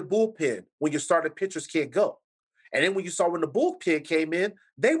tax your bullpen when your starting pitchers can't go. And then when you saw when the bullpen came in,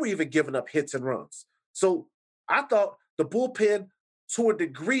 they were even giving up hits and runs. So I thought the bullpen, to a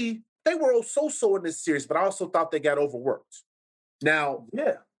degree, they were so-so in this series, but I also thought they got overworked. Now,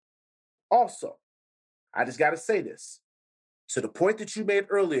 also, I just got to say this. To the point that you made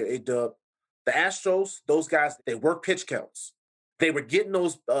earlier, A-Dub, the Astros, those guys, they work pitch counts. They were getting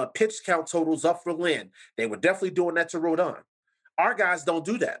those pitch count totals up for Lynn. They were definitely doing that to Rodon. Our guys don't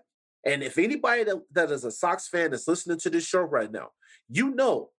do that. And if anybody that is a Sox fan that's listening to this show right now, you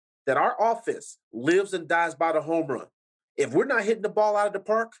know that our offense lives and dies by the home run. If we're not hitting the ball out of the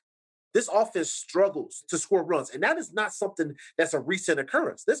park, this offense struggles to score runs. And that is not something that's a recent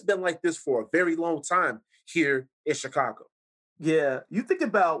occurrence. That's been like this for a very long time here in Chicago. Yeah, you think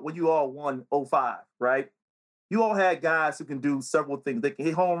about when you all won 05, right? You all had guys who can do several things. They can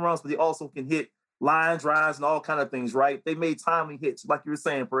hit home runs, but they also can hit line drives and all kind of things, right? They made timely hits, like you were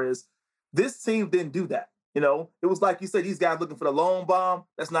saying, Perez. This team didn't do that. It was like you said, these guys looking for the lone bomb.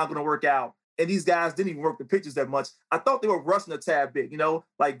 That's not going to work out. And these guys didn't even work the pitches that much. I thought they were rushing a tad bit,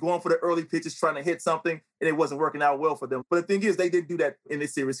 like going for the early pitches, trying to hit something, and it wasn't working out well for them. But the thing is, they didn't do that in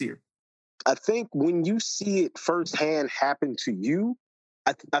this series here. I think when you see it firsthand happen to you,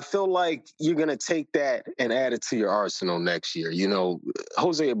 I feel like you're going to take that and add it to your arsenal next year.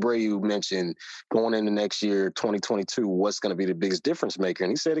 Jose Abreu mentioned going into next year, 2022, what's going to be the biggest difference maker.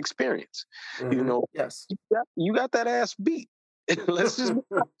 And he said experience. Mm-hmm. Yes. You got that ass beat. Let's just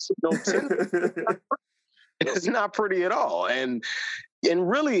it's not pretty at all. And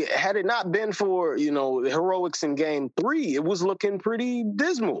really, had it not been for, the heroics in game 3, it was looking pretty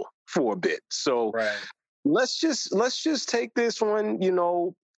dismal for a bit. So let's just take this one,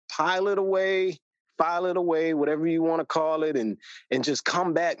 file it away, whatever you want to call it, and just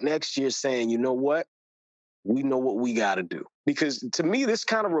come back next year saying, you know what? We know what we got to do. Because to me, this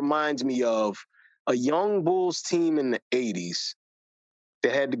kind of reminds me of a young Bulls team in the 80s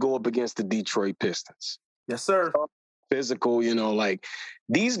that had to go up against the Detroit Pistons. Yes, sir. Physical, like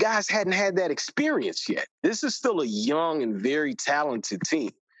these guys hadn't had that experience yet. This is still a young and very talented team.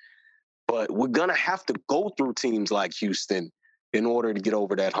 But we're going to have to go through teams like Houston in order to get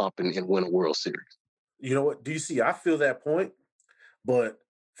over that hump and win a World Series. You know what, DC, I feel that point. But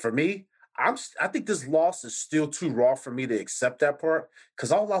for me, I think this loss is still too raw for me to accept that part,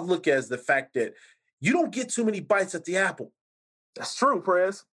 because all I look at is the fact that you don't get too many bites at the apple. That's true,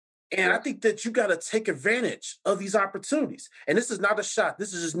 Perez. And I think that you got to take advantage of these opportunities. And this is not a shot.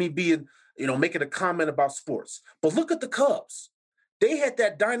 This is just me being, making a comment about sports. But look at the Cubs. They had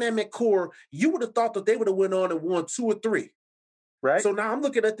that dynamic core. You would have thought that they would have went on and won 2 or 3. Right. So now I'm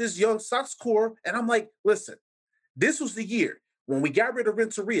looking at this young Sox core, and I'm like, listen, this was the year when we got rid of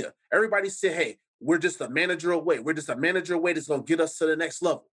Renteria. Everybody said, hey, we're just a manager away. We're just a manager away that's going to get us to the next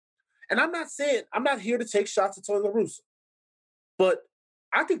level. And I'm not here to take shots at Tony La Russa. But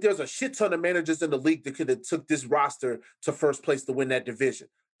I think there's a shit ton of managers in the league that could have took this roster to first place to win that division.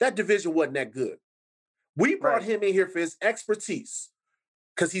 That division wasn't that good. We brought him in here for his expertise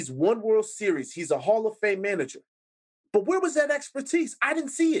because he's won World Series. He's a Hall of Fame manager. But where was that expertise? I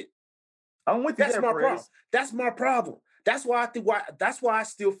didn't see it. I'm with you. That's my problem. That's my problem. That's why I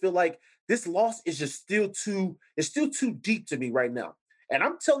still feel like this loss is just still too deep to me right now. And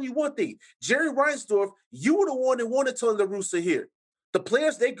I'm telling you one thing, Jerry Reinsdorf, you were the one that wanted Tony La Russa here. The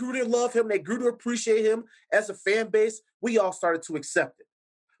players, they grew to love him. They grew to appreciate him as a fan base. We all started to accept it.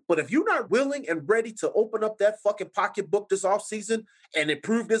 But if you're not willing and ready to open up that fucking pocketbook this offseason and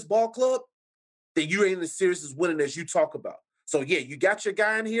improve this ball club, then you ain't as serious as winning as you talk about. So, yeah, you got your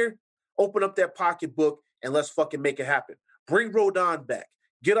guy in here. Open up that pocketbook and let's fucking make it happen. Bring Rodon back.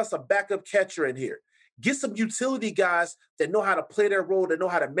 Get us a backup catcher in here. Get some utility guys that know how to play their role, that know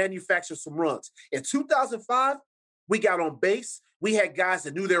how to manufacture some runs. In 2005, we got on base. We had guys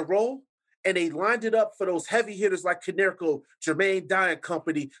that knew their role, and they lined it up for those heavy hitters like Konerko, Jermaine Dye and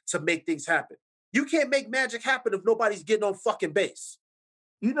company to make things happen. You can't make magic happen if nobody's getting on fucking base.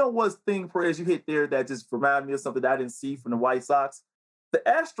 You know what thing, Perez, you hit there that just reminded me of something that I didn't see from the White Sox? The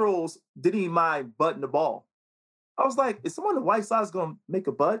Astros didn't even mind butting the ball. I was like, is someone in the White Sox going to make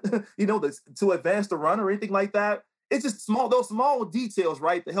a butt, to advance the run or anything like that? It's just those small details,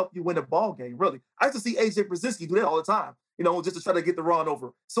 right, to help you win a ball game, really. I used to see AJ Brzezinski do that all the time, just to try to get the run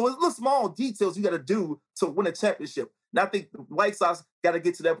over. So it's little small details you got to do to win a championship. And I think the White Sox got to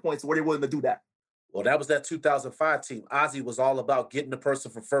get to that point to where they're willing to do that. Well, that was that 2005 team. Ozzie was all about getting the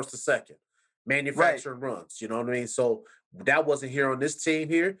person from first to second, manufacturing runs. You know what I mean? So that wasn't here on this team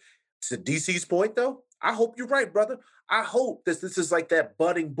here. To DC's point, though, I hope you're right, brother. I hope this is like that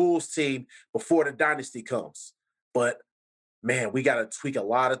budding Bulls team before the dynasty comes. But, man, we got to tweak a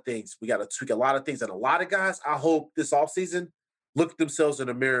lot of things. And a lot of guys, I hope this offseason look at themselves in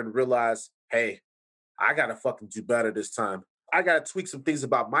the mirror and realize, hey, I got to fucking do better this time. I got to tweak some things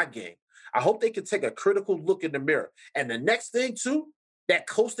about my game. I hope they can take a critical look in the mirror. And the next thing, too, that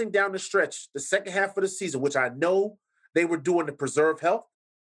coasting down the stretch, the second half of the season, which I know they were doing to preserve health,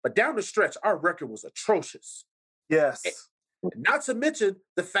 but down the stretch, our record was atrocious. Yes. And not to mention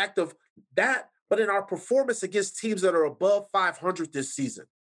the fact of that, but in our performance against teams that are above 500 this season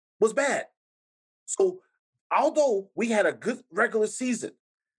was bad. So although we had a good regular season,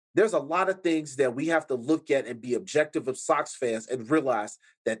 there's a lot of things that we have to look at and be objective as Sox fans and realize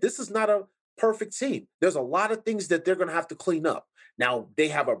that this is not a perfect team. There's a lot of things that they're going to have to clean up. Now, they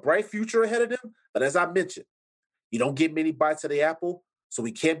have a bright future ahead of them, but as I mentioned, you don't get many bites of the apple, so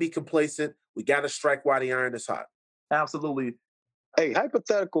we can't be complacent. We got to strike while the iron is hot. Absolutely. Hey,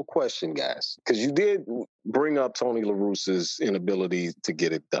 hypothetical question, guys, because you did bring up Tony La Russa's inability to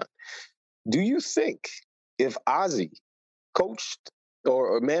get it done. Do you think if Ozzie coached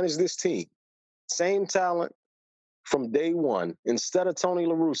or managed this team, same talent from day one, instead of Tony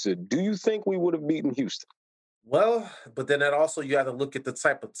La Russa, do you think we would have beaten Houston? Well, but then that also you have to look at the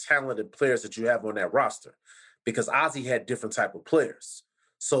type of talented players that you have on that roster, because Ozzie had different type of players.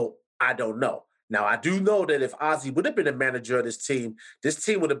 So I don't know. Now, I do know that if Ozzie would have been a manager of this team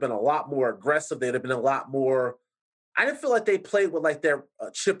would have been a lot more aggressive. They'd have been a lot more. I didn't feel like they played with like their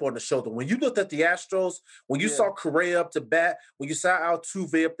chip on the shoulder. When you looked at the Astros, when you saw Correa up to bat, when you saw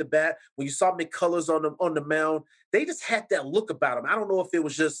Altuve up to bat, when you saw McCullers on the mound, they just had that look about them. I don't know if it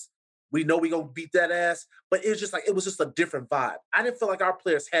was just, we know we're going to beat that ass, but it was just a different vibe. I didn't feel like our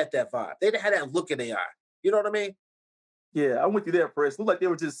players had that vibe. They didn't have that look in their eye. You know what I mean? Yeah, I'm with you there, Chris. Looked like they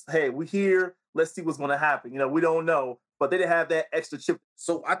were just, hey, we're here. Let's see what's going to happen. We don't know, but they didn't have that extra chip.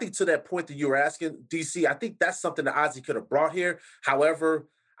 So I think to that point that you were asking, DC, I think that's something that Ozzie could have brought here. However,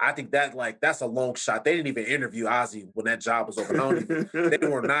 I think that's a long shot. They didn't even interview Ozzie when that job was over. They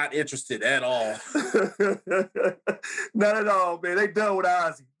were not interested at all. Not at all, man. They done with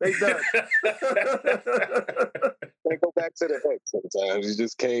Ozzie. They done. They go back to the head sometimes. You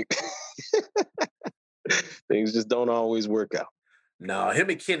just can't. Things just don't always work out. No, him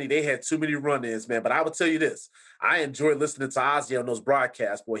and Kenny, they had too many run-ins, man. But I will tell you this. I enjoy listening to Ozzie on those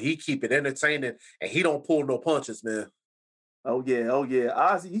broadcasts. Boy, he keep it entertaining, and he don't pull no punches, man. Oh, yeah.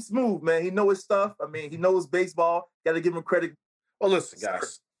 Ozzie, he's smooth, man. He knows his stuff. I mean, he knows baseball. Got to give him credit. Well, listen,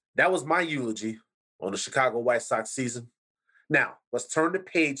 guys. That was my eulogy on the Chicago White Sox season. Now, let's turn the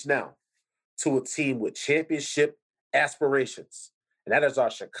page now to a team with championship aspirations, and that is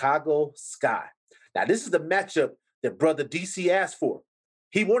our Chicago Sky. Now, this is the matchup that Brother DC asked for.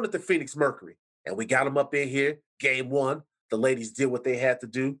 He wanted the Phoenix Mercury, and we got him up in here. Game 1, the ladies did what they had to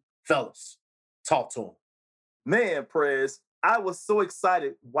do. Fellas, talk to him. Man, Prez, I was so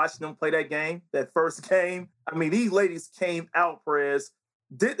excited watching them play that game, that first game. I mean, these ladies came out, Prez.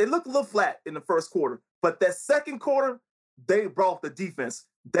 They looked a little flat in the first quarter, but that second quarter, they brought the defense.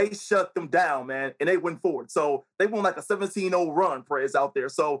 They shut them down, man, and they went forward. So they won like a 17-0 run, Prez, out there.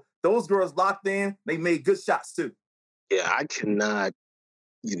 So those girls locked in. They made good shots, too. Yeah, I cannot,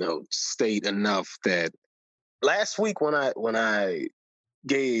 state enough that last week when I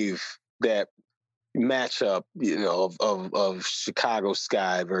gave that matchup, of Chicago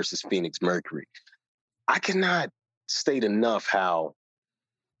Sky versus Phoenix Mercury, I cannot state enough how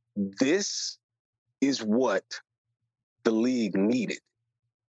this is what the league needed.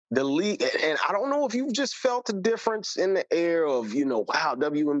 The league, and I don't know if you've just felt the difference in the air of, wow,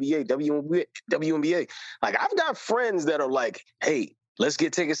 WNBA. Like, I've got friends that are like, hey, let's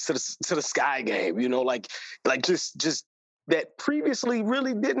get tickets to the Sky game, like just that previously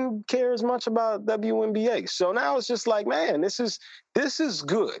really didn't care as much about WNBA. So now it's just like, man, this is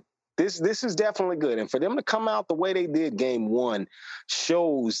good. This is definitely good. And for them to come out the way they did game one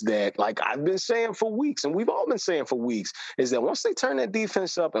shows that, like I've been saying for weeks, and we've all been saying for weeks, is that once they turn that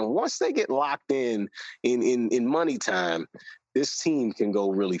defense up and once they get locked in money time, this team can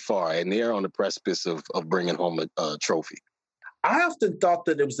go really far. And they're on the precipice of bringing home a trophy. I often thought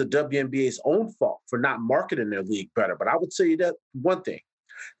that it was the WNBA's own fault for not marketing their league better. But I would tell you that one thing.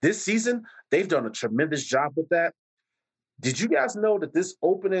 This season, they've done a tremendous job with that. Did you guys know that this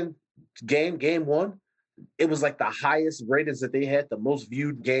opening game one, it was like the highest ratings that they had, the most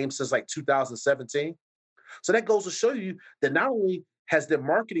viewed game since like 2017? So that goes to show you that not only has the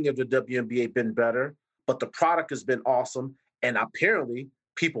marketing of the WNBA been better, but the product has been awesome. And apparently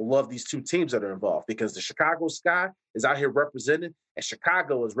people love these two teams that are involved because the Chicago Sky is out here represented, and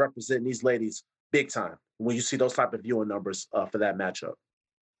Chicago is representing these ladies big time when you see those type of viewing numbers for that matchup.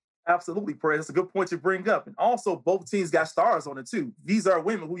 Absolutely, Perez. That's a good point you bring up. And also, both teams got stars on it, too. These are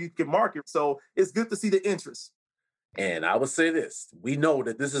women who you can market. So it's good to see the interest. And I would say this. We know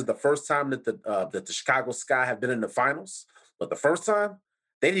that this is the first time that the Chicago Sky have been in the finals. But the first time,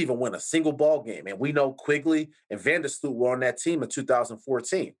 they didn't even win a single ball game. And we know Quigley and Vandersloot were on that team in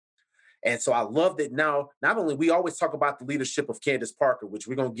 2014. And so I love that now, not only we always talk about the leadership of Candace Parker, which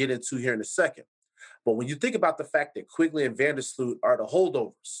we're going to get into here in a second. But when you think about the fact that Quigley and Vandersloot are the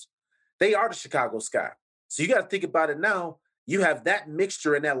holdovers, they are the Chicago Sky. So you got to think about it now. You have that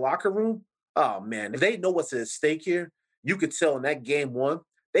mixture in that locker room. Oh, man, if they know what's at stake here, you could tell in that game one,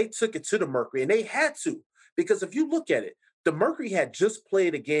 they took it to the Mercury, and they had to. Because if you look at it, the Mercury had just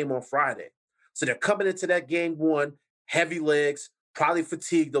played a game on Friday. So they're coming into that game one, heavy legs, probably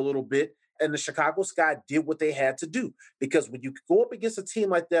fatigued a little bit, and the Chicago Sky did what they had to do. Because when you go up against a team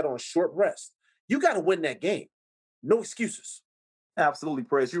like that on short rest, you got to win that game. No excuses. Absolutely,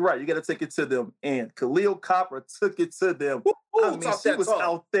 Perez. You're right. You got to take it to them. And Khalil Copper took it to them. I mean, she was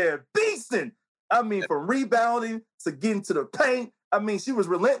out there beasting. I mean, from rebounding to getting to the paint. I mean, she was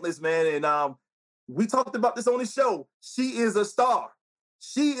relentless, man. And we talked about this on the show. She is a star.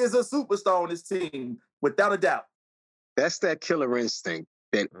 She is a superstar on this team, without a doubt. That's that killer instinct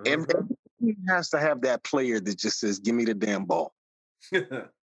that every team has to have that player that just says, give me the damn ball.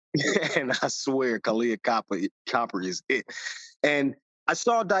 And I swear, Khalil Copper is it. And I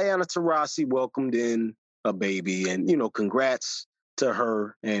saw Diana Taurasi welcomed in a baby, and congrats to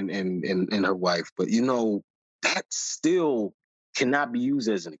her and her wife. But that still cannot be used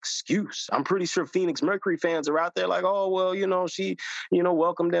as an excuse. I'm pretty sure Phoenix Mercury fans are out there like, oh well, she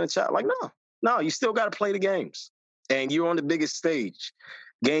welcomed in a child. Like, no, you still got to play the games, and you're on the biggest stage.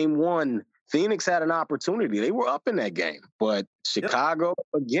 Game one, Phoenix had an opportunity. They were up in that game, but Chicago,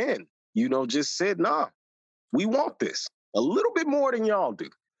 again, just said, nah, we want this a little bit more than y'all do.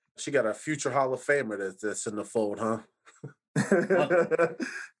 She got a future Hall of Famer that's in the fold, huh?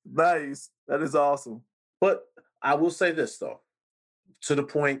 Nice. That is awesome. But I will say this, though, to the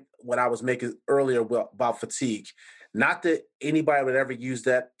point what I was making earlier about fatigue. Not that anybody would ever use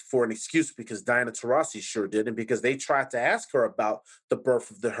that for an excuse, because Diana Taurasi sure didn't, because they tried to ask her about the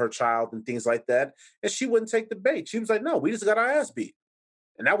birth of her child and things like that, and she wouldn't take the bait. She was like, no, we just got our ass beat.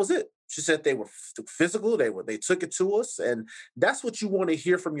 And that was it. She said they were physical. They took it to us. And that's what you want to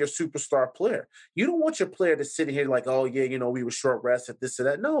hear from your superstar player. You don't want your player to sit here like, oh, yeah, we were short rested, this and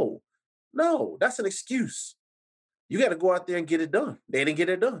that. No, that's an excuse. You got to go out there and get it done. They didn't get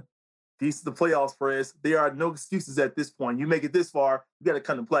it done. These are the playoffs, Perez. There are no excuses at this point. You make it this far, you got to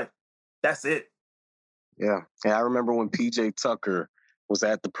come and play. That's it. Yeah. And I remember when PJ Tucker was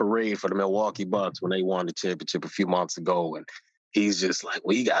at the parade for the Milwaukee Bucks when they won the championship a few months ago, and he's just like,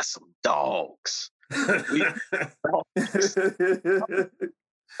 we got some dogs.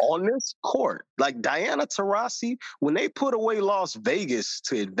 On this court, like Diana Taurasi, when they put away Las Vegas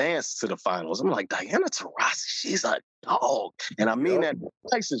to advance to the finals, I'm like, Diana Taurasi, she's a dog. And I mean that in the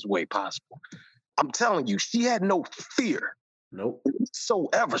nicest way possible. I'm telling you, she had no fear. Nope.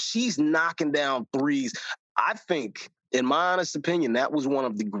 Whatsoever. She's knocking down threes. I think, in my honest opinion, that was one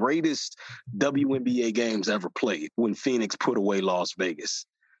of the greatest WNBA games ever played when Phoenix put away Las Vegas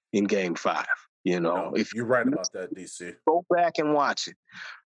in Game 5. If you're right about that, DC. Go back and watch it.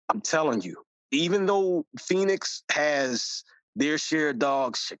 I'm telling you, even though Phoenix has their share of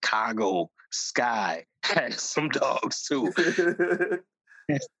dogs, Chicago Sky has some dogs too.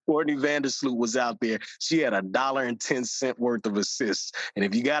 Courtney Vandersloot was out there. She had $1.10 worth of assists. And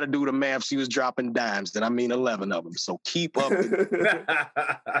if you got to do the math, she was dropping dimes. And I mean 11 of them. So keep up.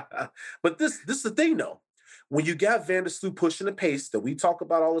 But this is the thing, though. When you got Vandersloot pushing the pace that we talk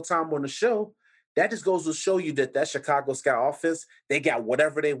about all the time on the show, that just goes to show you that Chicago Sky offense, they got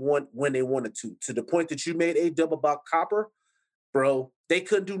whatever they want when they wanted to the point that you made A-Dub about Copper, bro, they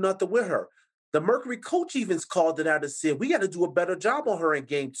couldn't do nothing with her. The Mercury coach even called it out and said, we got to do a better job on her in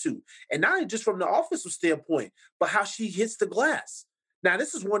game 2. And not just from the offensive standpoint, but how she hits the glass. Now,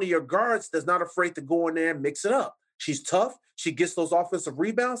 this is one of your guards that's not afraid to go in there and mix it up. She's tough. She gets those offensive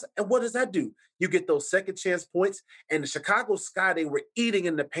rebounds. And what does that do? You get those second chance points. And the Chicago Sky, they were eating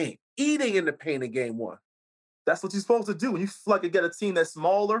in the paint in game 1. That's what you're supposed to do. When you feel like you get a team that's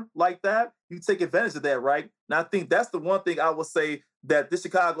smaller like that, you take advantage of that, right? And I think that's the one thing I would say that this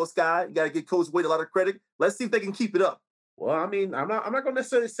Chicago Sky, you got to give Coach Wade a lot of credit. Let's see if they can keep it up. Well, I mean, I'm not going to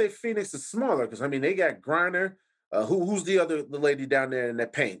necessarily say Phoenix is smaller because, I mean, they got Griner. Who's the lady down there in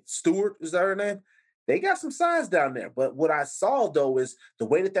that paint? Stewart, is that her name? They got some size down there. But what I saw, though, is the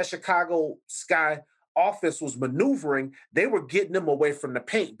way that Chicago Sky offense was maneuvering, they were getting them away from the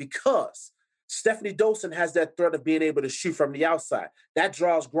paint because Stephanie Dolson has that threat of being able to shoot from the outside. That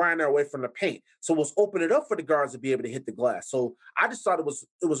draws Griner away from the paint. So it was opening it up for the guards to be able to hit the glass. So I just thought it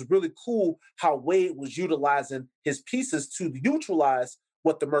was really cool how Wade was utilizing his pieces to neutralize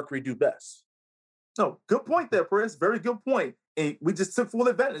what the Mercury do best. No, good point there, Chris. Very good point. And we just took full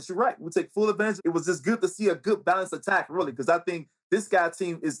advantage. You're right. We take full advantage. It was just good to see a good balanced attack, really, because I think this guy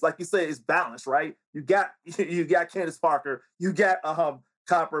team is, like you said, is balanced, right? You got Candace Parker, you got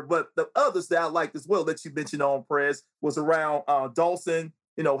Copper, but the others that I liked as well that you mentioned on Prez was around Dawson,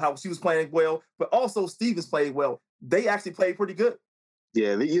 how she was playing well, but also Stevens played well. They actually played pretty good.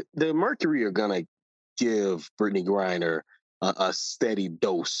 Yeah, the Mercury are going to give Brittany Griner a steady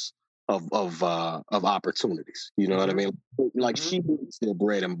dose of opportunities. You know what I mean? Like she eats their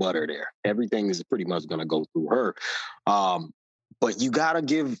bread and butter there. Everything is pretty much going to go through her. But you got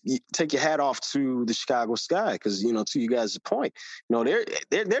to take your hat off to the Chicago Sky because, to you guys' point,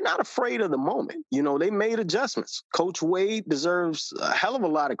 they're not afraid of the moment. They made adjustments. Coach Wade deserves a hell of a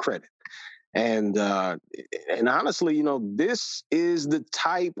lot of credit. And honestly, this is the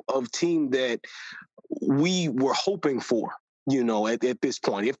type of team that we were hoping for, at this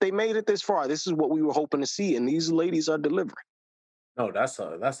point. If they made it this far, this is what we were hoping to see. And these ladies are delivering. No, that's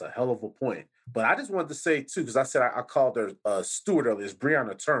a hell of a point. But I just wanted to say, too, because I said I called her Stewart earlier, it's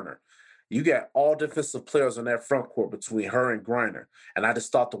Breonna Turner. You got all defensive players on that front court between her and Griner. And I just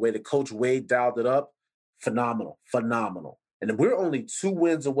thought the way that Coach Wade dialed it up, phenomenal. And we're only 2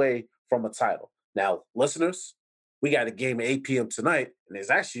 wins away from a title. Now, listeners, we got a game at 8 p.m. tonight, and it's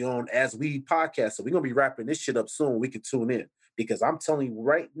actually on As We Podcast. So we're going to be wrapping this shit up soon. We can tune in because I'm telling you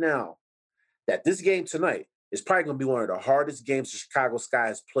right now that this game tonight is probably going to be one of the hardest games the Chicago Sky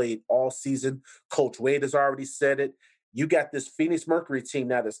has played all season. Coach Wade has already said it. You got this Phoenix Mercury team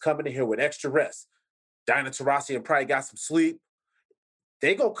now that's coming in here with extra rest. Diana Taurasi probably got some sleep.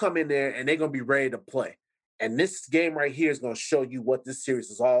 They're going to come in there, and they're going to be ready to play. And this game right here is going to show you what this series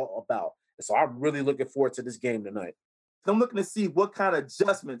is all about. And so I'm really looking forward to this game tonight. I'm looking to see what kind of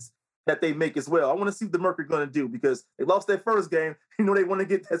adjustments that they make as well. I want to see what the Mercury are going to do because they lost their first game. They want to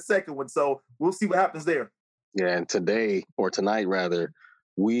get that second one. So we'll see what happens there. Yeah, and tonight,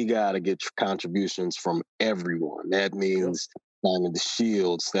 we got to get contributions from everyone. That means Diamond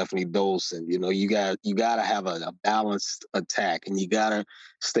DeShield, Stephanie Dolson. You got to have a balanced attack, and you got to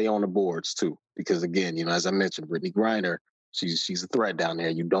stay on the boards too. Because again, as I mentioned, Brittany Griner, she's a threat down there.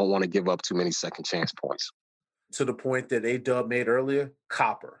 You don't want to give up too many second chance points. To the point that A-Dub made earlier,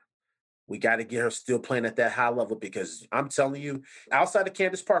 Copper. We got to get her still playing at that high level because I'm telling you, outside of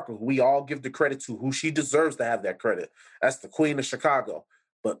Candace Parker, who we all give the credit to, who she deserves to have that credit. That's the queen of Chicago.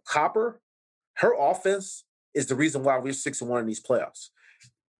 But Copper, her offense is the reason why we're 6-1 in these playoffs.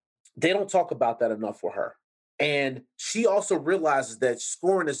 They don't talk about that enough for her. And she also realizes that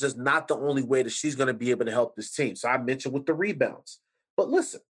scoring is just not the only way that she's going to be able to help this team. So I mentioned with the rebounds. But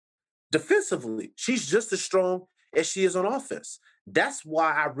listen, defensively, she's just as strong as she is on offense. That's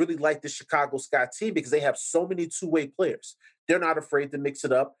why I really like the Chicago Sky team because they have so many two-way players. They're not afraid to mix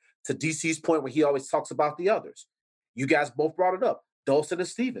it up. To DC's point where he always talks about the others. You guys both brought it up. Dolson and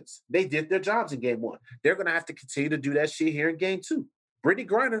Stevens, they did their jobs in game 1. They're going to have to continue to do that shit here in game 2. Brittany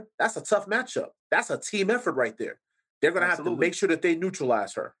Griner, that's a tough matchup. That's a team effort right there. They're going to have to make sure that they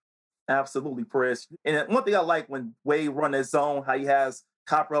neutralize her. Absolutely, Perez. And one thing I like when Wade run that zone, how he has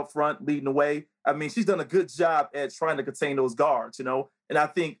Copper up front leading the way. I mean, she's done a good job at trying to contain those guards, And I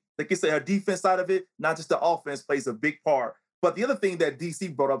think, like you said, her defense side of it, not just the offense, plays a big part. But the other thing that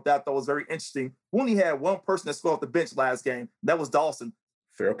DC brought up that I thought was very interesting, we only had one person that scored off the bench last game. That was Dawson.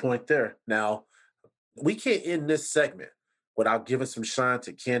 Fair point there. Now, we can't end this segment without giving some shine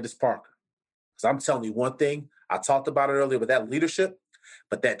to Candace Parker. Because I'm telling you one thing, I talked about it earlier with that leadership,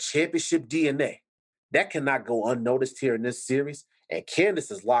 but that championship DNA, that cannot go unnoticed here in this series. And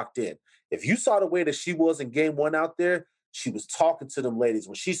Candace is locked in. If you saw the way that she was in game one out there, she was talking to them ladies.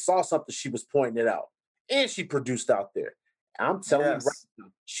 When she saw something, she was pointing it out. And she produced out there. I'm telling you right now,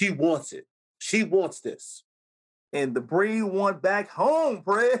 she wants it. She wants this. And the bring one back home,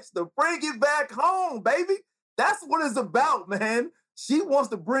 Press. The bring it back home, baby. That's what it's about, man. She wants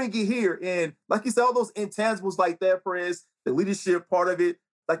to bring it here. And like you said, all those intangibles like that, Press, the leadership part of it,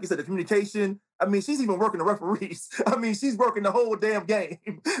 like you said, the communication. I mean, she's even working the referees. I mean, she's working the whole damn game.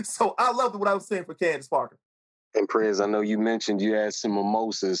 So I loved what I was saying for Candace Parker. And Prez, I know you mentioned you had some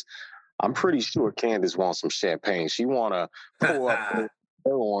mimosas. I'm pretty sure Candace wants some champagne. She want to pour up her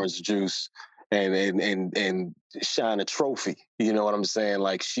orange juice and shine a trophy. You know what I'm saying?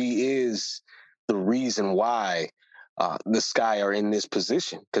 Like, she is the reason why the Sky are in this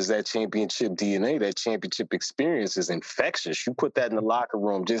position, because that championship DNA, that championship experience is infectious. You put that in the locker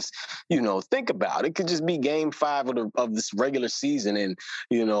room, just, think about it. It could just be game 5 of this regular season and,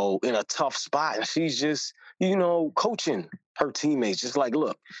 in a tough spot. And she's just, coaching her teammates, just like,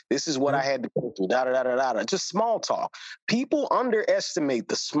 look, this is what I had to go through, da-da-da-da-da. Just small talk. People underestimate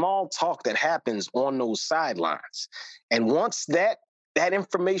the small talk that happens on those sidelines. And once that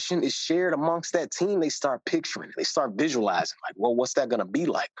information is shared amongst that team, they start picturing it. They start visualizing, like, well, what's that going to be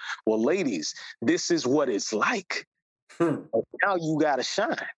like? Well, ladies, this is what it's like. Now you got to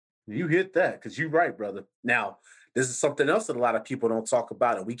shine. You hit that, because you're right, brother. Now, this is something else that a lot of people don't talk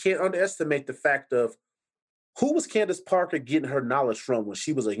about, and we can't underestimate the fact of who was Candace Parker getting her knowledge from when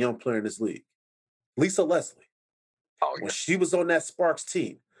she was a young player in this league? Lisa Leslie. Oh, yeah. When she was on that Sparks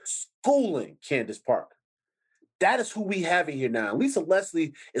team, schooling Candace Parker. That is who we have in here now. Lisa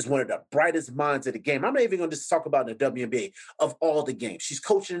Leslie is one of the brightest minds of the game. I'm not even going to just talk about in the WNBA of all the games. She's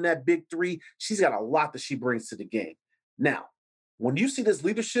coaching in that big 3. She's got a lot that she brings to the game. Now, when you see this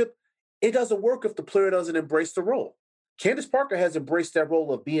leadership, it doesn't work if the player doesn't embrace the role. Candace Parker has embraced that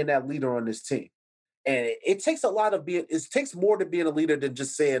role of being that leader on this team. And it takes it takes more to being a leader than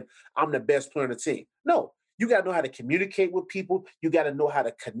just saying, I'm the best player on the team. No, you got to know how to communicate with people. You got to know how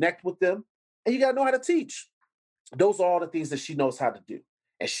to connect with them. And you got to know how to teach. Those are all the things that she knows how to do.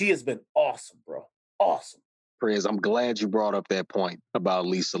 And she has been awesome, bro. Awesome. Prez, I'm glad you brought up that point about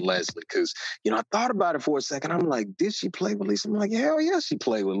Lisa Leslie, because, I thought about it for a second. I'm like, did she play with Lisa? I'm like, hell yeah, she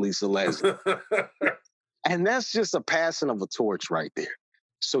played with Lisa Leslie. And that's just a passing of a torch right there.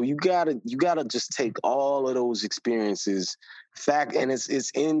 So you gotta just take all of those experiences, and it's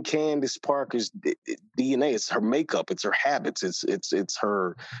in Candace Parker's DNA. It's her makeup, it's her habits, it's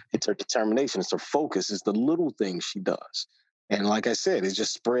her determination, it's her focus, it's the little things she does. And like I said, it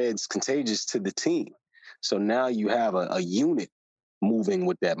just spreads contagious to the team. So now you have a unit moving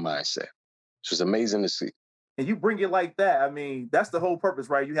with that mindset, which is amazing to see. And you bring it like that. I mean, that's the whole purpose,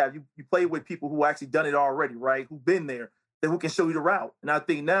 right? You play with people who actually done it already, right? Who've been there. Who can show you the route. And I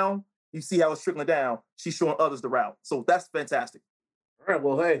think now you see how it's trickling down. She's showing others the route. So that's fantastic. All right,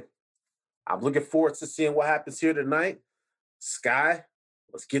 well, hey, I'm looking forward to seeing what happens here tonight. Sky,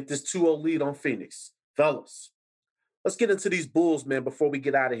 let's get this 2-0 lead on Phoenix. Fellas, let's get into these Bulls, man, before we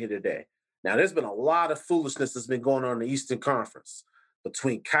get out of here today. Now, there's been a lot of foolishness that's been going on in the Eastern Conference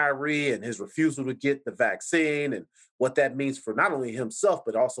between Kyrie and his refusal to get the vaccine and what that means for not only himself,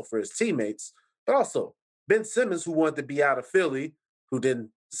 but also for his teammates, but also Ben Simmons, who wanted to be out of Philly, who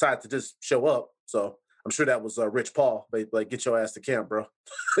didn't decide to just show up. So I'm sure that was Rich Paul. Like, get your ass to camp, bro.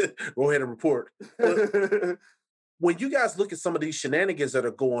 Go ahead and report. But when you guys look at some of these shenanigans that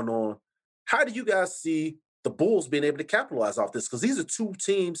are going on, how do you guys see the Bulls being able to capitalize off this? Because these are 2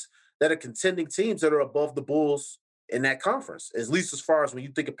 teams that are contending teams that are above the Bulls in that conference, at least as far as when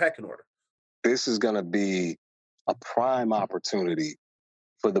you think of pecking order. This is going to be a prime opportunity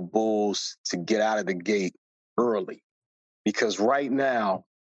for the Bulls to get out of the gate early, because right now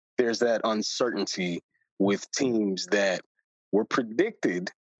there's that uncertainty with teams that were predicted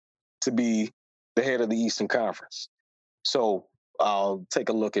to be the head of the Eastern Conference. So I'll take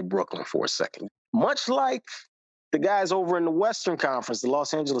a look at Brooklyn for a second. Much like the guys over in the Western Conference, the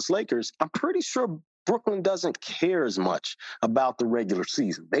Los Angeles Lakers, I'm pretty sure Brooklyn doesn't care as much about the regular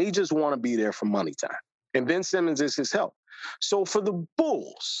season. They just want to be there for money time. And Ben Simmons is his help. So for the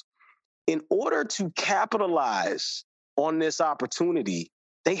Bulls, in order to capitalize on this opportunity,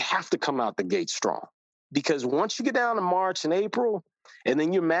 they have to come out the gate strong. Because once you get down to March and April, and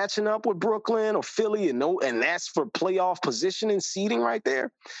then you're matching up with Brooklyn or Philly, and that's for playoff position and seeding right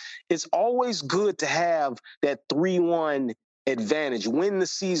there. It's always good to have that 3-1 advantage, win the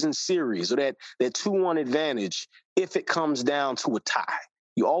season series, or that 2-1 advantage if it comes down to a tie.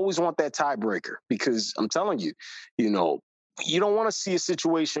 You always want that tiebreaker because I'm telling you, you don't want to see a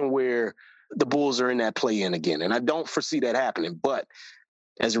situation where the Bulls are in that play-in again. And I don't foresee that happening. But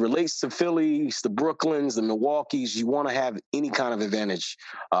as it relates to Phillies, the Brooklyns, the Milwaukees, you want to have any kind of advantage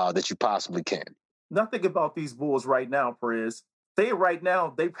that you possibly can. Nothing about these Bulls right now, Perez. They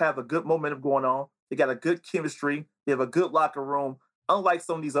have a good momentum going on. They got a good chemistry. They have a good locker room, unlike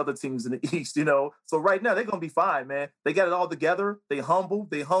some of these other teams in the East, So right now, they're going to be fine, man. They got it all together. They humble.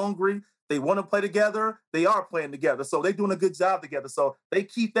 They hungry. They want to play together. They are playing together. So they're doing a good job together. So they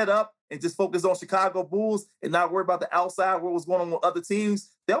keep that up and just focus on Chicago Bulls and not worry about the outside, what was going on with other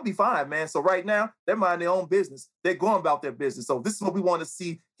teams. They'll be fine, man. So right now, they're minding their own business. They're going about their business. So this is what we want to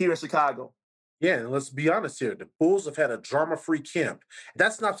see here in Chicago. Yeah, and let's be honest here. The Bulls have had a drama-free camp.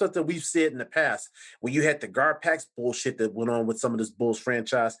 That's not something we've said in the past when you had the Garpax bullshit that went on with some of this Bulls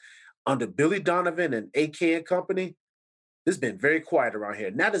franchise. Under Billy Donovan and AK and company, this has been very quiet around here.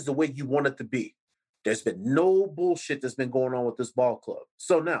 And that is the way you want it to be. There's been no bullshit that's been going on with this ball club.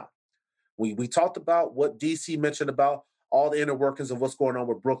 So now, we talked about what DC mentioned about all the inner workings of what's going on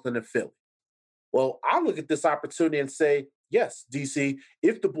with Brooklyn and Philly. Well, I look at this opportunity and say, yes, DC,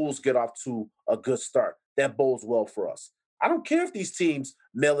 if the Bulls get off to a good start, that bodes well for us. I don't care if these teams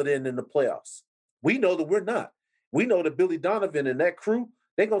mail it in the playoffs. We know that we're not. We know that Billy Donovan and that crew,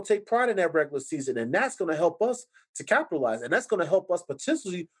 they're going to take pride in that regular season, and that's going to help us to capitalize, and that's going to help us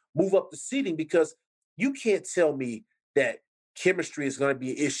potentially move up the seeding because you can't tell me that chemistry is going to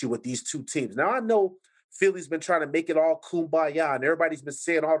be an issue with these two teams. Now, I know Philly's been trying to make it all kumbaya, and everybody's been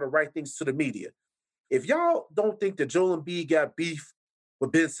saying all the right things to the media. If y'all don't think that Joel Embiid got beef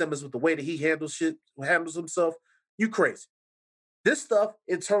with Ben Simmons with the way that he handles himself, you crazy. This stuff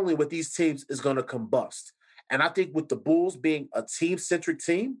internally with these teams is going to combust. And I think with the Bulls being a team-centric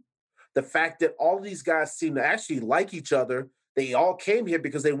team, the fact that all of these guys seem to actually like each other, they all came here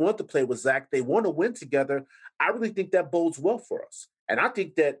because they want to play with Zach, they want to win together, I really think that bodes well for us. And I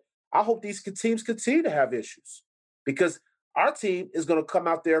hope these teams continue to have issues because our team is going to come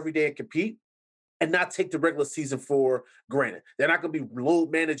out there every day and compete and not take the regular season for granted. They're not going to be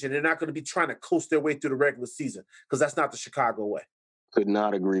load managing. They're not going to be trying to coast their way through the regular season because that's not the Chicago way. Could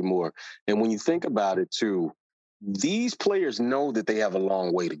not agree more. And when you think about it, too, these players know that they have a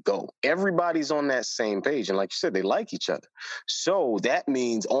long way to go. Everybody's on that same page. And like you said, they like each other. So that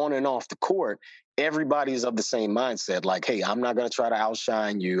means on and off the court, everybody's of the same mindset. Like, hey, I'm not going to try to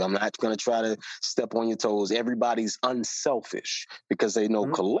outshine you. I'm not going to try to step on your toes. Everybody's unselfish because they know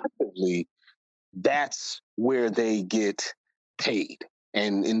collectively that's where they get paid.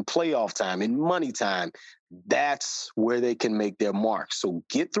 And in playoff time, in money time, that's where they can make their mark. So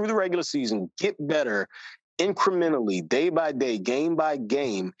get through the regular season, get better incrementally, day by day, game by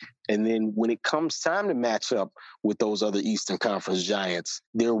game. And then when it comes time to match up with those other Eastern Conference giants,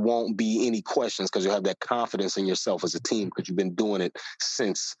 there won't be any questions because you'll have that confidence in yourself as a team because you've been doing it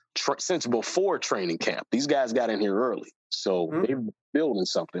since before training camp. These guys got in here early. So they're building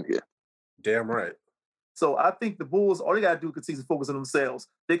something here. Damn right. So I think the Bulls, all they got to do is continue to focus on themselves.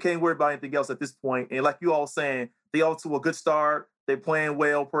 They can't worry about anything else at this point. And like you all saying, they all to a good start. They're playing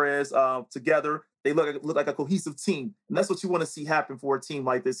well, Perez, together. They look like a cohesive team. And that's what you want to see happen for a team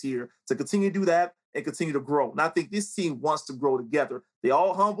like this here, to continue to do that and continue to grow. And I think this team wants to grow together. They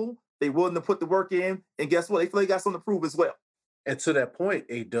all humble. They willing to put the work in. And guess what? They feel they got something to prove as well. And to that point,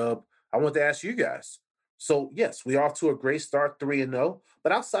 A-Dub, I want to ask you guys. So, yes, we're off to a great start, 3-0.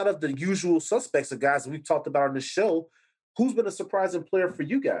 But outside of the usual suspects of guys that we've talked about on the show, who's been a surprising player for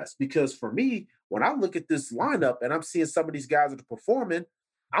you guys? Because for me, when I look at this lineup and I'm seeing some of these guys that are performing,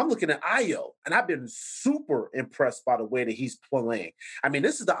 I'm looking at Ayo, and I've been super impressed by the way that he's playing. I mean,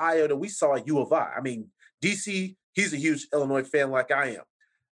 this is the Ayo that we saw at U of I. I mean, DC, he's a huge Illinois fan like I am.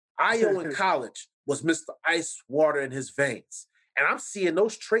 Ayo in college was Mr. Ice Water in his veins. And I'm seeing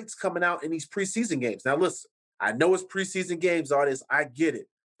those traits coming out in these preseason games. Now, listen, I know it's preseason games, all this. I get it.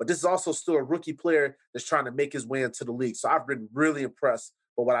 But this is also still a rookie player that's trying to make his way into the league. So I've been really impressed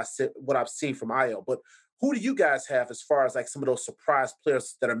with what I've seen from Ayo. But who do you guys have as far as like some of those surprise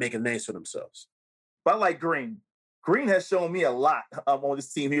players that are making names for themselves? But I like Green. Green has shown me a lot on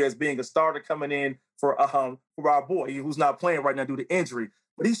this team here as being a starter coming in for our boy who's not playing right now due to injury.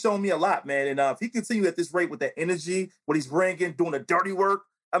 But he's shown me a lot, man. And if he continues at this rate with that energy, what he's bringing, doing the dirty work,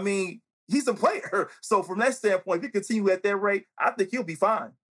 I mean, he's a player. So from that standpoint, if he continue at that rate, I think he'll be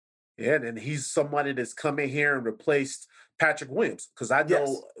fine. Yeah, and he's somebody that's come in here and replaced Patrick Williams, because I know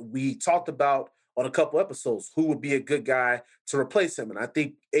Yes. we talked about on a couple episodes who would be a good guy to replace him. And I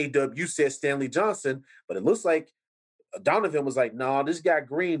think you said Stanley Johnson, but it looks like Donovan was like, no, this guy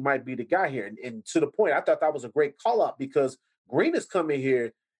Green might be the guy here. And to the point, I thought that was a great call out because Green is coming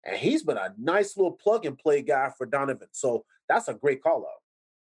here and he's been a nice little plug and play guy for Donovan. So that's a great call out.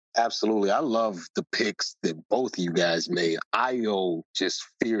 Absolutely. I love the picks that both of you guys made. Io just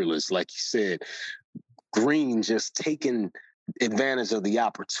fearless, like you said. Green just taking advantage of the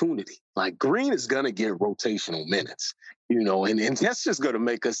opportunity. Like Green is going to get rotational minutes, and that's just going to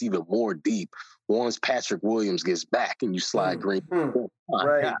make us even more deep once Patrick Williams gets back and you slide Green. Oh, my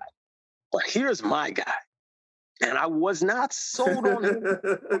right. God. But here's my guy. And I was not sold on him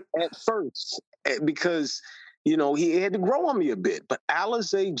at first because, he had to grow on me a bit. But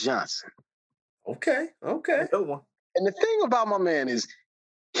Alize Johnson. Okay. Good one. And the thing about my man is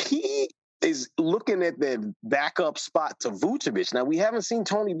he is looking at that backup spot to Vucevic. Now, we haven't seen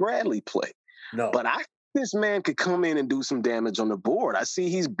Tony Bradley play. No. But I think this man could come in and do some damage on the board. I see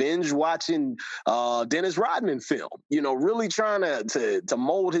he's binge watching Dennis Rodman film, really trying to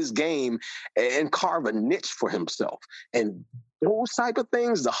mold his game and carve a niche for himself. And those type of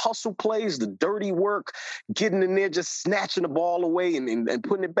things, the hustle plays, the dirty work, getting in there, just snatching the ball away and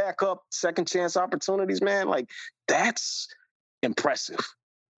putting it back up, second chance opportunities, man, like that's impressive.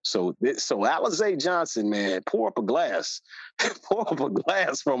 So Alize Johnson, man, pour up a glass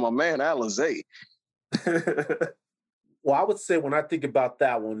for my man Alize. Well, I would say when I think about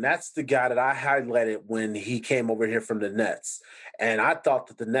that one, that's the guy that I highlighted when he came over here from the Nets. And I thought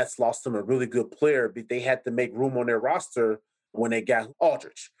that the Nets lost him a really good player, but they had to make room on their roster when they got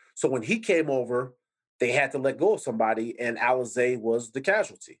Aldridge. So when he came over, they had to let go of somebody, and Alize was the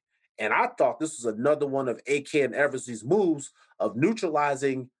casualty. And I thought this was another one of AK and Eversley's moves of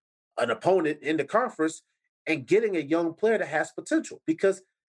neutralizing an opponent in the conference and getting a young player that has potential because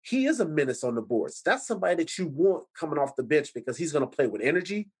he is a menace on the boards. That's somebody that you want coming off the bench because he's going to play with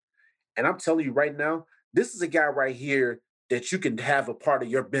energy. And I'm telling you right now, this is a guy right here that you can have a part of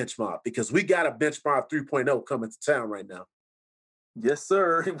your bench mob because we got a bench mob 3.0 coming to town right now. Yes,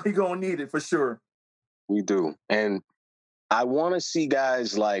 sir. We're going to need it for sure. We do. And I want to see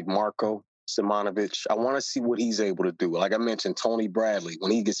guys like Marko Simonovic. I want to see what he's able to do. Like I mentioned, Tony Bradley,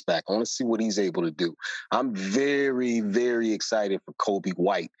 when he gets back, I want to see what he's able to do. I'm very, very excited for Kobe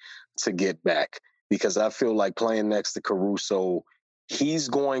White to get back because I feel like playing next to Caruso, he's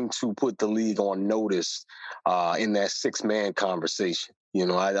going to put the league on notice in that six-man conversation.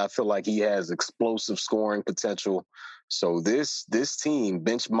 I feel like he has explosive scoring potential. So this team,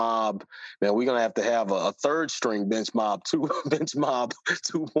 bench mob, man, we're gonna have to have a third string bench mob 2.0,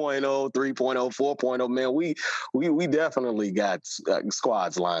 3.0, 4.0. Man, we definitely got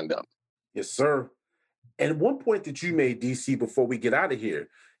squads lined up. Yes, sir. And one point that you made, DC, before we get out of here,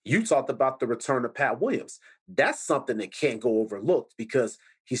 you talked about the return of Pat Williams. That's something that can't go overlooked because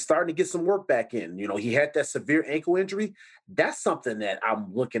he's starting to get some work back in. He had that severe ankle injury. That's something that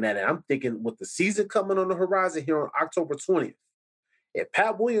I'm looking at. And I'm thinking with the season coming on the horizon here on October 20th, if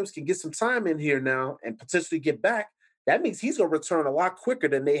Pat Williams can get some time in here now and potentially get back, that means he's going to return a lot quicker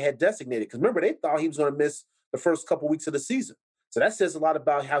than they had designated. Because remember, they thought he was going to miss the first couple weeks of the season. So that says a lot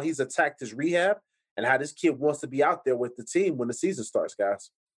about how he's attacked his rehab and how this kid wants to be out there with the team when the season starts, guys.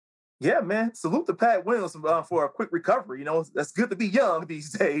 Yeah, man. Salute to Pat Williams for a quick recovery. That's good to be young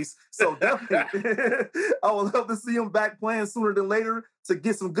these days. So definitely, I would love to see him back playing sooner than later to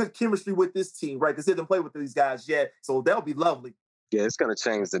get some good chemistry with this team, right? Because he hasn't played with these guys yet. So that'll be lovely. Yeah, it's going to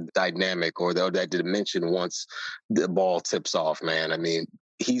change the dynamic or that dimension once the ball tips off, man. I mean,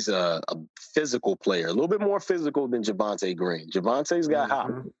 he's a physical player, a little bit more physical than Javonte Green. Javonte's got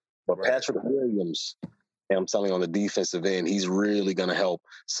hot, but right. Patrick Williams, and I'm telling you, on the defensive end, he's really going to help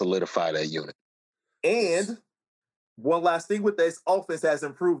solidify that unit. And one last thing with this, offense has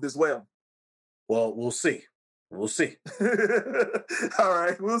improved as well. Well, we'll see. We'll see. All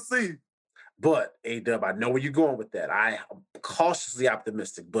right, we'll see. But, A-Dub, I know where you're going with that. I am cautiously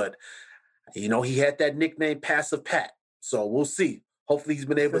optimistic. But, he had that nickname Passive Pat. So we'll see. Hopefully he's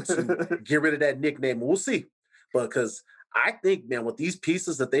been able to get rid of that nickname. We'll see. But because I think, man, with these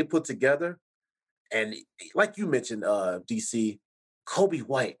pieces that they put together, and like you mentioned, DC, Kobe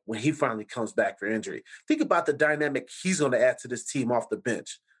White, when he finally comes back for injury, think about the dynamic he's going to add to this team off the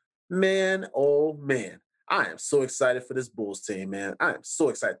bench. Man, oh, man. I am so excited for this Bulls team, man. I am so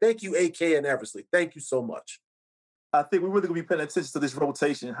excited. Thank you, AK and Eversley. Thank you so much. I think we're really going to be paying attention to this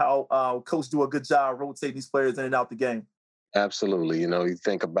rotation, how coach do a good job rotating these players in and out the game. Absolutely. You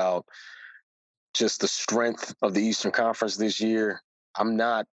think about just the strength of the Eastern Conference this year. I'm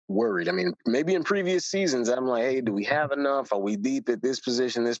not worried. I mean, maybe in previous seasons, I'm like, hey, do we have enough? Are we deep at this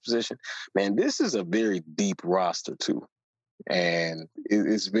position, this position? Man, this is a very deep roster, too. And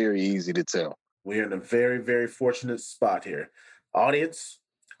it's very easy to tell. We're in a very, very fortunate spot here. Audience,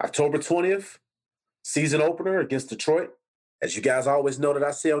 October 20th, season opener against Detroit. As you guys always know that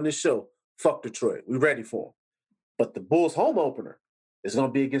I say on this show, fuck Detroit. We're ready for them. But the Bulls' home opener is going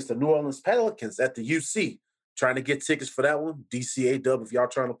to be against the New Orleans Pelicans at the UC. Trying to get tickets for that one. DCA Dub, if y'all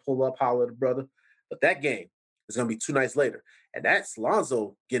trying to pull up, holler at the brother. But that game is going to be 2 nights later. And that's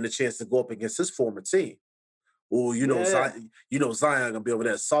Lonzo getting a chance to go up against his former team. Oh, Zion going to be over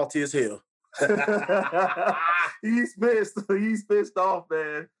there salty as hell. He's pissed. He's pissed off,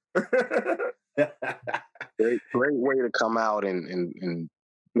 man. Great way to come out and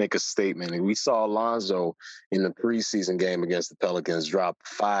make a statement. And we saw Alonzo in the preseason game against the Pelicans drop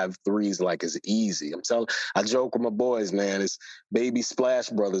 5 threes like it's easy. I joke with my boys, man. It's baby Splash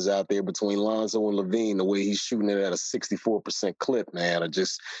Brothers out there between Lonzo and Levine. The way he's shooting it at a 64% clip, man.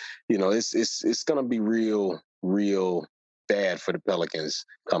 It's gonna be real bad for the Pelicans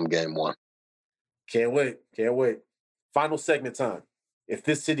come game 1. Can't wait. Final segment time. If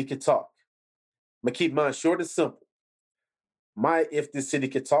this city could talk. I'm going to keep mine short and simple. My If This City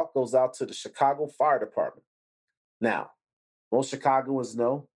Could Talk goes out to the Chicago Fire Department. Now, most Chicagoans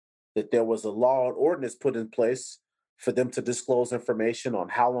know that there was a law and ordinance put in place for them to disclose information on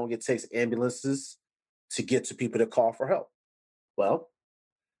how long it takes ambulances to get to people that call for help. Well,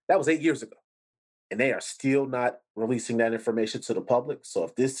 that was 8 years ago. And they are still not releasing that information to the public. So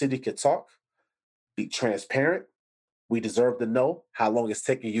if this city could talk, be transparent. We deserve to know how long it's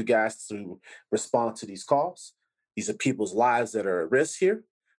taking you guys to respond to these calls. These are people's lives that are at risk here.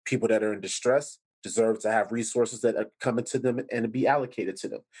 People that are in distress deserve to have resources that are coming to them and be allocated to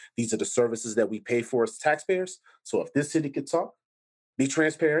them. These are the services that we pay for as taxpayers. So if this city could talk, be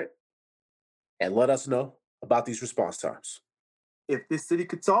transparent, and let us know about these response times. If this city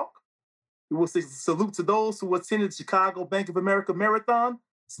could talk, we will say salute to those who attended Chicago Bank of America Marathon.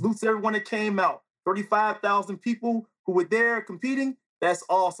 Salute to everyone that came out. 35,000 people who were there competing. That's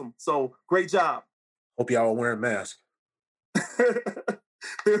awesome. So great job. Hope y'all are wearing masks.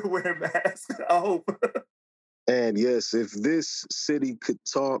 They're wearing masks, I hope. And yes, if this city could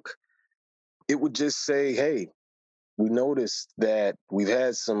talk, it would just say, hey, we noticed that we've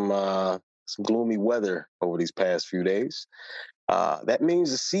had some gloomy weather over these past few days. That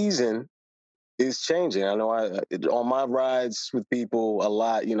means the season is changing. I know on my rides with people a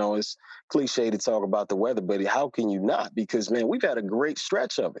lot, it's cliche to talk about the weather, but how can you not? Because, man, we've had a great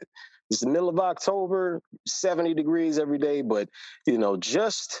stretch of it. It's the middle of October, 70 degrees every day, but,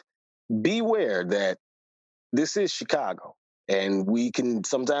 just beware that this is Chicago. And we can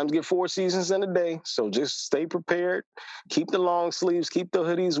sometimes get 4 seasons in a day. So just stay prepared. Keep the long sleeves. Keep the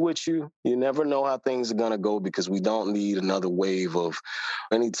hoodies with you. You never know how things are going to go because we don't need another wave of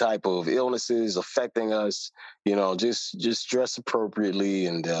any type of illnesses affecting us. Just dress appropriately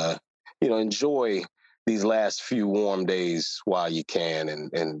and, enjoy these last few warm days while you can.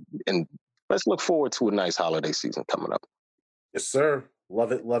 And let's look forward to a nice holiday season coming up. Yes, sir.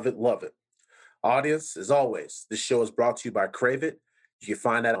 Love it, love it, love it. Audience, as always, this show is brought to you by Crave It. You can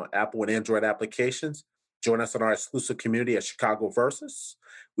find that on Apple and Android applications. Join us on our exclusive community at Chicago Versus.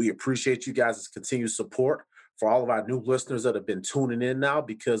 We appreciate you guys' continued support. For all of our new listeners that have been tuning in now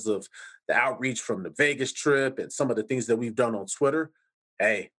because of the outreach from the Vegas trip and some of the things that we've done on Twitter,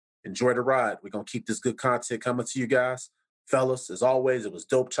 hey, enjoy the ride. We're going to keep this good content coming to you guys. Fellas, as always, it was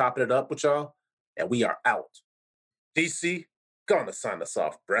dope chopping it up with y'all, and we are out. DC, gonna sign us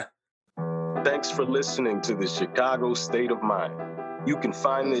off, bruh. Thanks for listening to the Chicago State of Mind. You can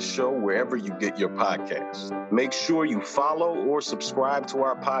find this show wherever you get your podcasts. Make sure you follow or subscribe to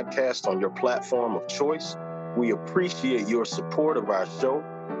our podcast on your platform of choice. We appreciate your support of our show.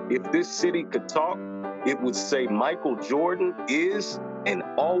 If this city could talk, it would say Michael Jordan is and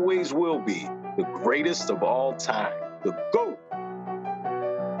always will be the greatest of all time, the GOAT.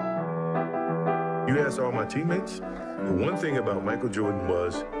 You ask all my teammates, the one thing about Michael Jordan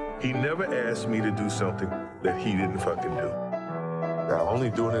was he never asked me to do something that he didn't fucking do. I'm only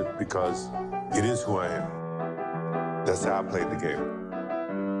doing it because it is who I am. That's how I played the game.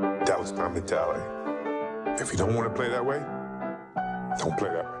 That was my mentality. If you don't want to play that way, don't play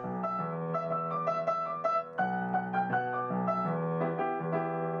that way.